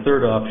 And the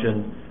third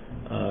option,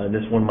 and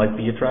this one might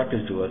be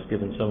attractive to us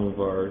given some of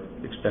our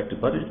expected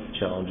budget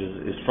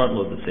challenges, is front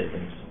load the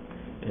savings.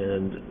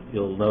 And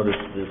you'll notice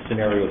the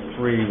scenario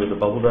 3 with the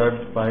bubble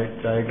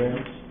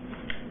diagrams.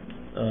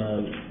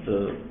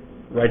 The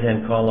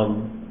right-hand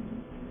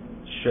column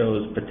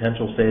shows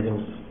potential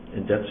savings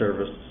in debt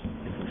service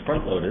if we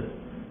front loaded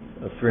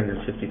of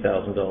 $350,000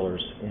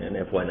 in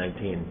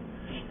FY19.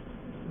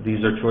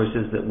 These are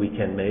choices that we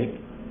can make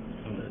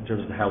in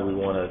terms of how we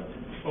want to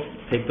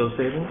take those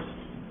savings.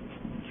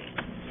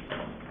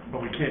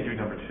 But we can't do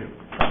number 2.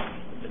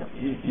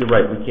 You're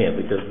right, we can't,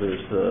 because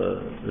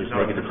there's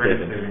negative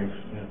savings.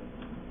 Yeah.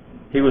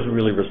 He was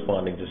really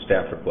responding to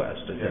staff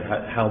requests.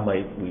 How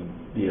might we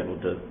be able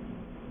to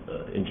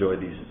enjoy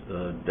these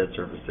debt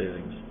service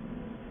savings?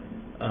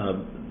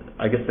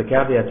 I guess the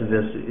caveat to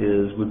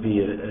this would be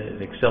an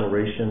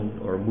acceleration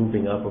or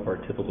moving up of our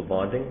typical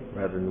bonding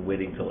rather than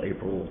waiting till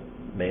April,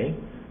 May.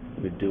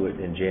 We'd do it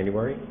in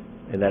January,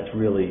 and that's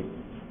really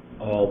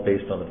all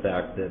based on the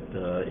fact that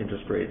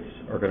interest rates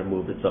are going to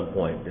move at some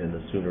point, and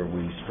the sooner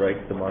we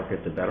strike the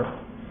market, the better.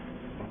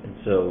 And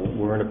so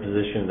we're in a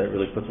position that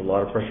really puts a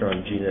lot of pressure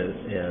on Gina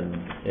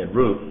and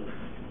Ruth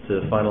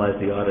to finalize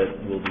the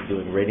audit. We'll be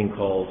doing rating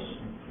calls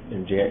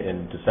in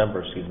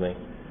December,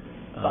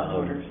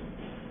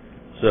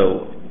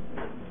 So,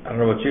 I don't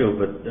know about you,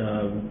 but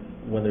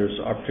when there's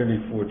opportunity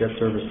for debt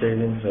service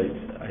savings,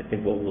 I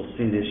think what we'll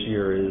see this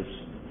year is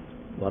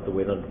we'll have to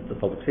wait on the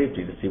public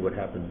safety to see what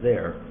happens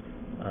there.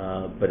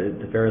 But at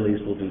the very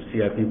least, we'll do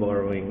CIP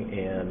borrowing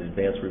and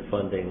advance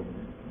refunding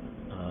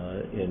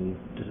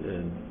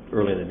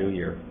early in the new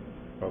year,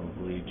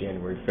 probably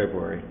January,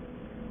 February.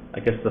 I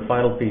guess the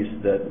final piece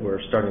that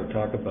we're starting to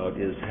talk about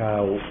is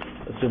how,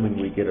 assuming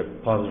we get a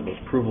positive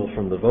approval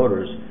from the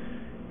voters,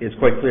 it's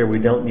quite clear we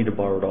don't need to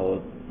borrow it all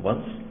at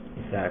once.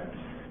 In fact,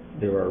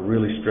 there are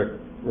really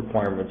strict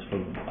requirements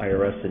from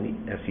IRS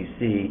and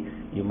SEC.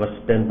 You must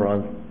spend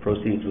bond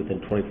proceeds within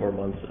 24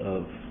 months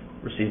of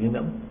receiving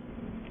them.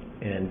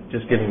 And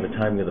just given the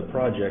timing of the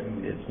project,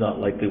 it's not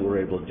likely we're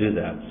able to do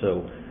that.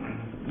 So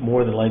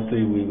more than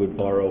likely we would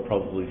borrow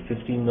probably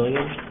 $15 million.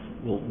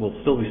 We'll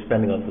still be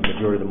spending on the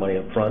majority of the money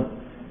up front,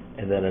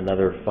 and then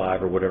another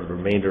 5 or whatever the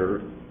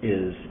remainder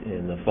is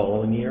in the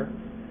following year.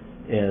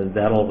 And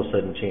that all of a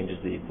sudden changes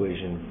the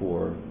equation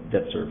for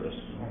debt service.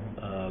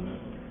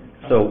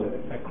 Does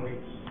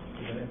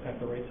that impact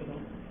the rates at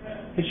all?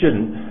 It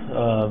shouldn't.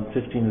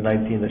 15 to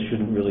 19, that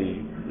shouldn't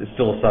really, it's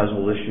still a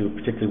sizable issue,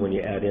 particularly when you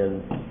add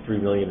in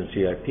 $3 million in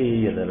CIP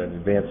and then an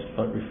advanced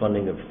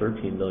refunding of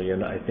 $13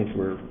 million. I think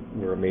we're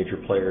a major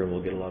player and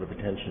we'll get a lot of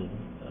attention.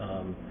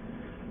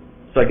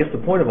 So I guess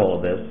the point of all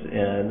of this,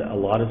 and a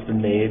lot has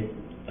been made,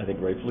 I think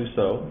rightfully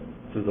so,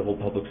 through the whole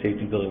public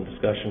safety building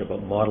discussion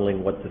about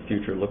modeling what the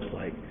future looks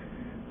like.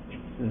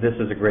 This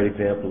is a great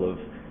example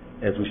of,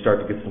 as we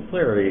start to get some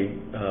clarity,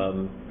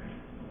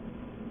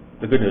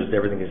 the good news is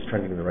everything is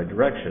trending in the right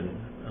direction,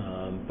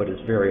 but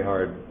it's very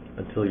hard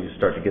until you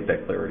start to get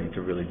that clarity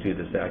to really do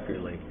this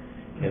accurately.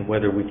 And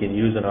whether we can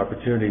use an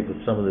opportunity with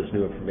some of this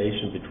new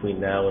information between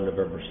now and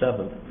November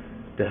 7th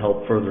to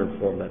help further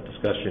inform that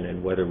discussion,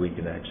 and whether we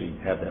can actually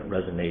have that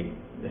resonate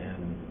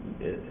and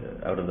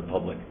out in the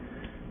public.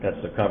 That's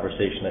a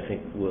conversation I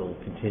think will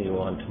continue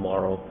on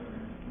tomorrow.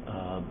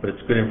 But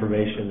it's good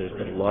information. There's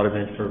been a lot of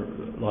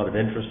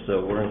interest,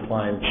 so we're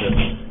inclined to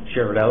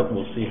share it out, and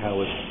we'll see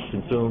how it's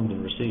consumed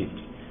and received.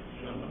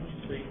 John, let me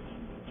say,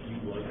 do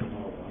you like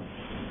Model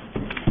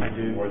 1? I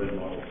do. More than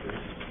Model 3?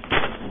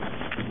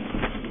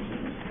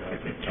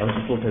 I was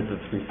just looking at the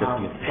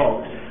 350.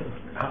 Well,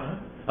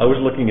 I was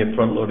looking at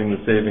front-loading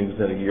the savings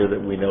in a year that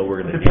we know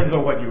we're going to it depends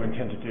on what you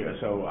intend to do.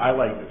 So I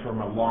like,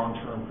 from a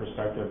long-term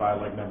perspective, I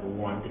like number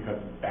one because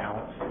it's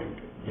balanced.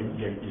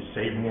 You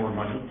save more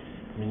money.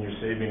 I mean, you're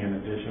saving an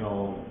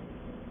additional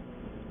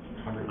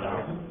 $100,000.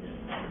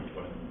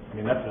 I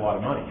mean, that's a lot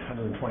of money,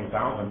 $120,000.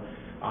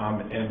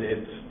 And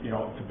it's, it's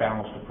a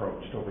balanced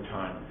approach over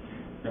time.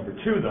 Number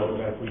two, though,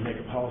 that if we make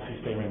a policy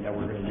statement that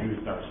we're going to use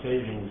our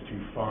savings to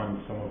fund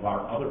some of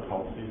our other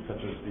policies, such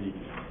as the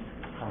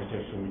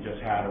conversation we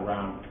just had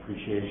around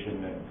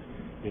depreciation and,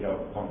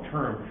 long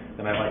term,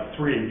 then I like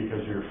three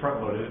because you're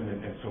front loaded,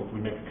 and so if we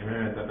make a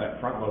commitment that that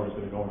front load is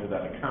going to go into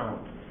that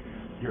account,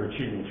 you're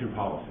achieving two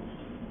policies.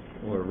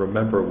 Well,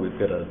 remember, we've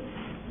got a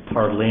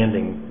hard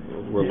landing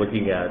we're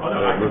looking at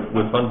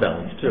with fund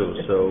balance too,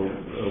 so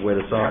a way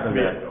to soften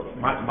that.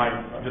 My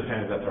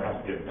understanding is that there has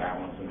to be a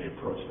balance in the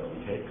approach that we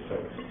take. So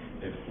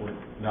if we're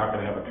not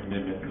going to have a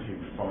commitment to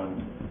fund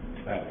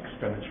that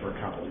expenditure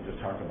account that we just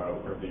talked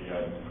about, or the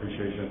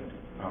depreciation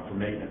for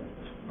maintenance,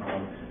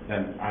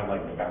 then I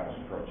like the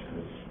balanced approach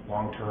because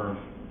long term,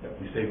 if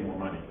we save more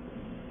money.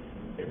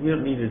 We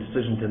don't need a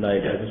decision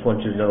tonight. I just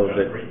want you to know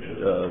that,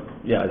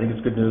 I think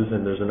it's good news,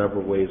 and there's a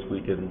number of ways we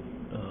can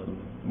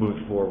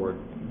move it forward.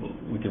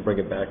 We can bring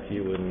it back to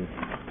you in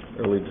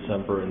early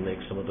December and make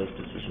some of those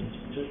decisions.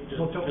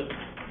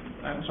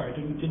 I'm sorry,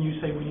 didn't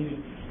you say we needed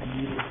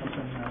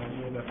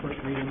something with the first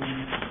reading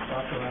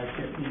authorized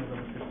 15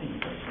 November 15th?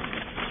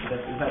 Is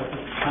that the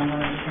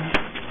timeline?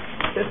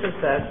 This is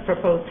the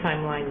proposed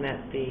timeline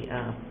that the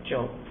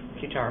Joe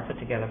Cutara put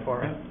together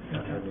for us. I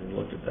haven't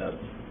looked at that.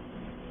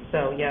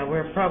 So, yeah,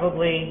 we're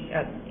probably,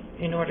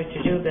 in order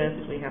to do this,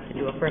 we have to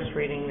do a first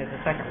reading, there's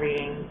a second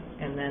reading,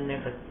 and then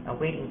there's a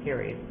waiting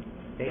period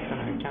based on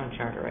our town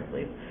charter, I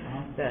believe,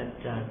 that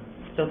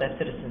so that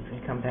citizens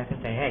can come back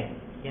and say, hey,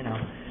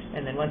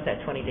 and then once that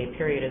 20-day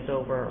period is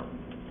over,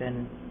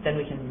 then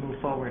we can move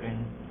forward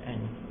and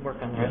work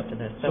on the rest of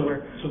this. So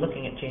we're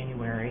looking at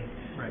January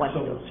once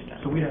those are done.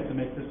 So we'd have to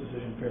make this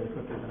decision fairly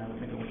quickly, then I would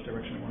think in which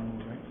direction we want to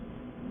move, right?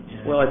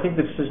 Yeah. Well, I think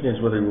the decision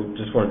is whether you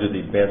just want to do the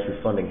advanced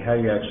refunding, how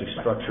you actually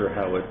structure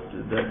how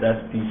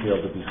that's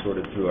detailed to be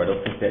sorted through. I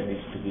don't think that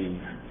needs to be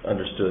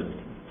understood,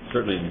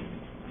 certainly in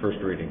first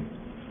reading.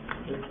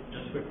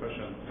 Just a quick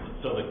question.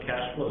 So the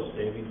cash flow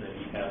savings that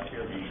you have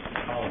here,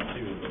 column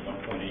 2 of the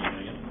 $1.8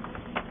 million,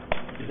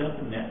 is that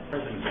the net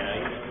present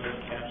value of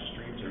those cash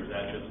streams, or is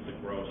that just the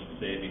gross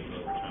savings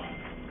over time?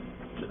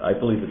 I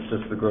believe it's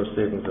just the gross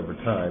savings over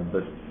time,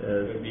 but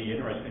it would be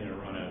interesting to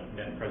run a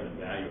net present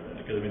value of that,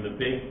 because I mean the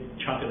big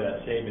chunk of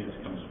that savings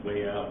comes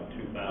way out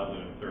in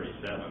 2037.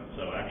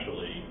 So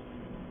actually,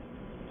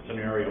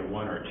 scenario 1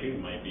 or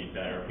 2 might be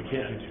better. We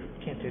can't do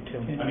 2. Can't do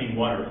 2. I mean 1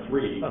 or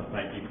 3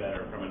 might be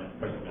better from a net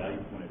present value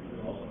point of view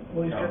also.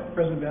 Well, you've got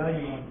present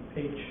value on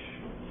page,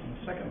 on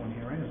the second one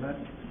here, right? Is that?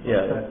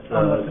 yeah. That's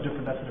a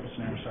different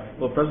scenario, sorry.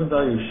 Well, present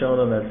value is shown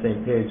on that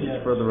same page. Yeah.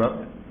 It's further up.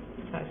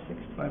 560.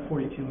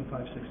 542 and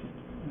 560.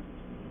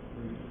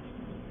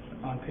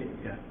 On page,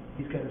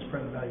 he's got his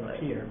present value up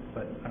here,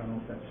 but I don't know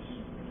if that's,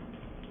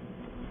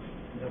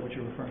 is that what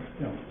you're referring to?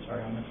 No,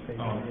 sorry, on this page.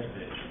 Oh, right this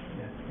here. page.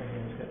 Yeah, right here,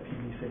 he's got PV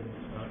savings.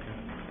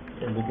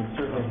 Okay. And we can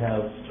certainly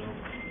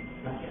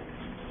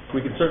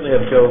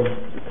have Joe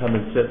come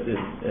and sit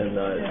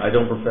and I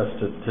don't profess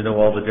to know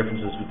all the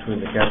differences between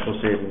the cash flow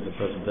savings and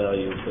present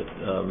value, but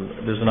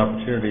there's an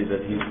opportunity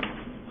that he's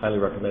highly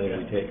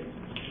recommending we take.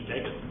 You should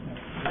take it.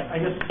 I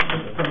guess,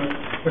 just from a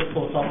quick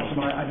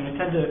philosophical, I mean,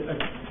 I think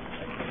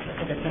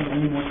I tend to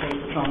lean more towards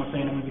what Sean was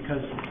saying, only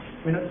because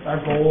our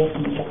goal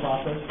in this whole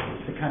process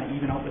is to kind of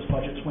even out this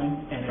budget swing,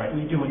 and if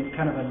we do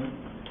kind of I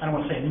don't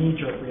want to say a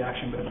knee-jerk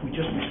reaction, but if we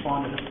just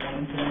respond to this one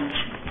incident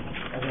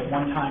as a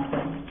one-time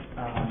thing,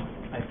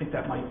 I think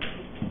that might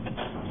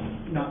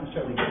not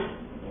necessarily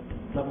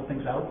level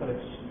things out, but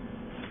it's,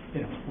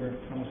 I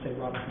don't want to say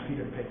robbing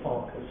Peter to pay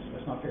Paul, because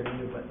that's not fair to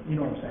you, but you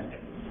know what I'm saying.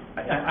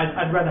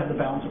 I'd rather have the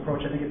balanced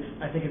approach. I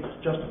think it's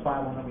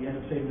justifiable that we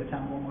end up saving the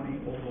town more money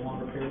over the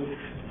longer period,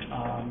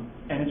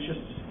 and it's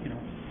just,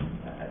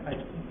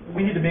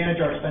 we need to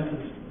manage our expenses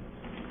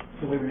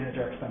the way we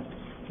manage our expenses.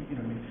 You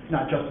know what I mean?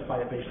 Not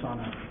justify it based on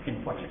an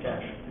influx of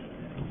cash.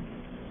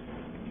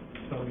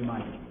 So be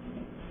mindful.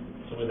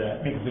 So with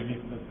that, because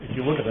if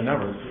you look at the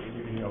numbers,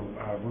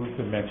 Ruth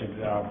had mentioned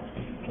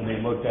when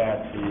they looked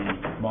at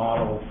the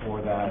model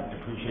for that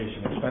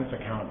depreciation expense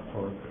account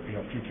for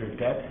future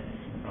debt,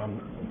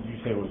 you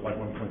say it was like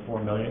 1.4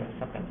 million.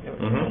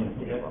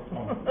 We get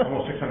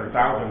almost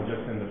 600,000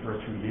 just in the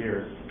first 2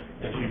 years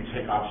if you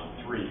take option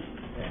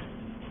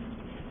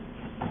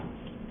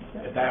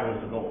 3. If that was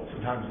the goal,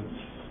 sometimes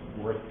it's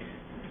worth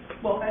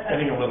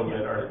spending a little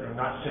bit or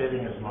not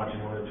saving as much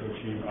in order to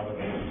achieve other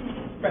goals.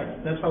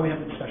 Right. That's why we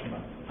have the discussion about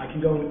it. I can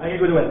go to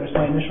it. Just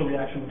my initial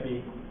reaction would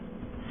be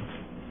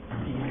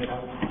even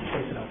out,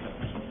 place it out there.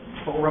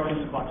 But we're up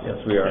against the clock.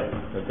 Yes, we are. I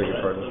beg your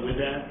pardon. So with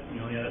that,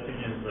 the only other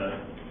thing is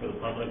for the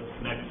public,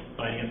 next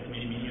finance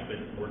committee meeting, if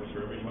it works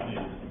for everyone,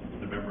 is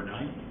November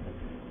 9th.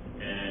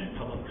 And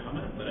public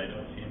comment, but I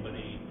don't see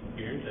anybody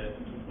here that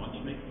wants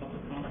to make a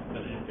public comment,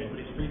 but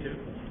anybody's free to.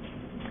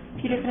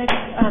 Peter, can I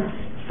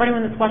just, for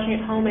anyone that's watching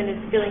at home and is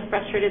feeling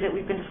frustrated that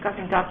we've been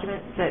discussing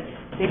documents that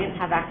they didn't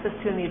have access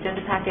to in the agenda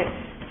packet,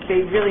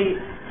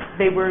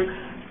 they were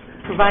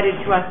provided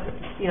to us,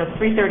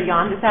 3:30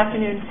 on this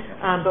afternoon,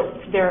 but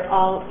they're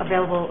all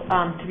available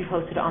to be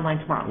posted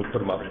online tomorrow. We'll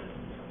put them up.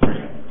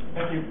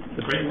 Thank you.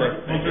 Great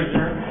work.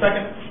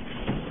 Second.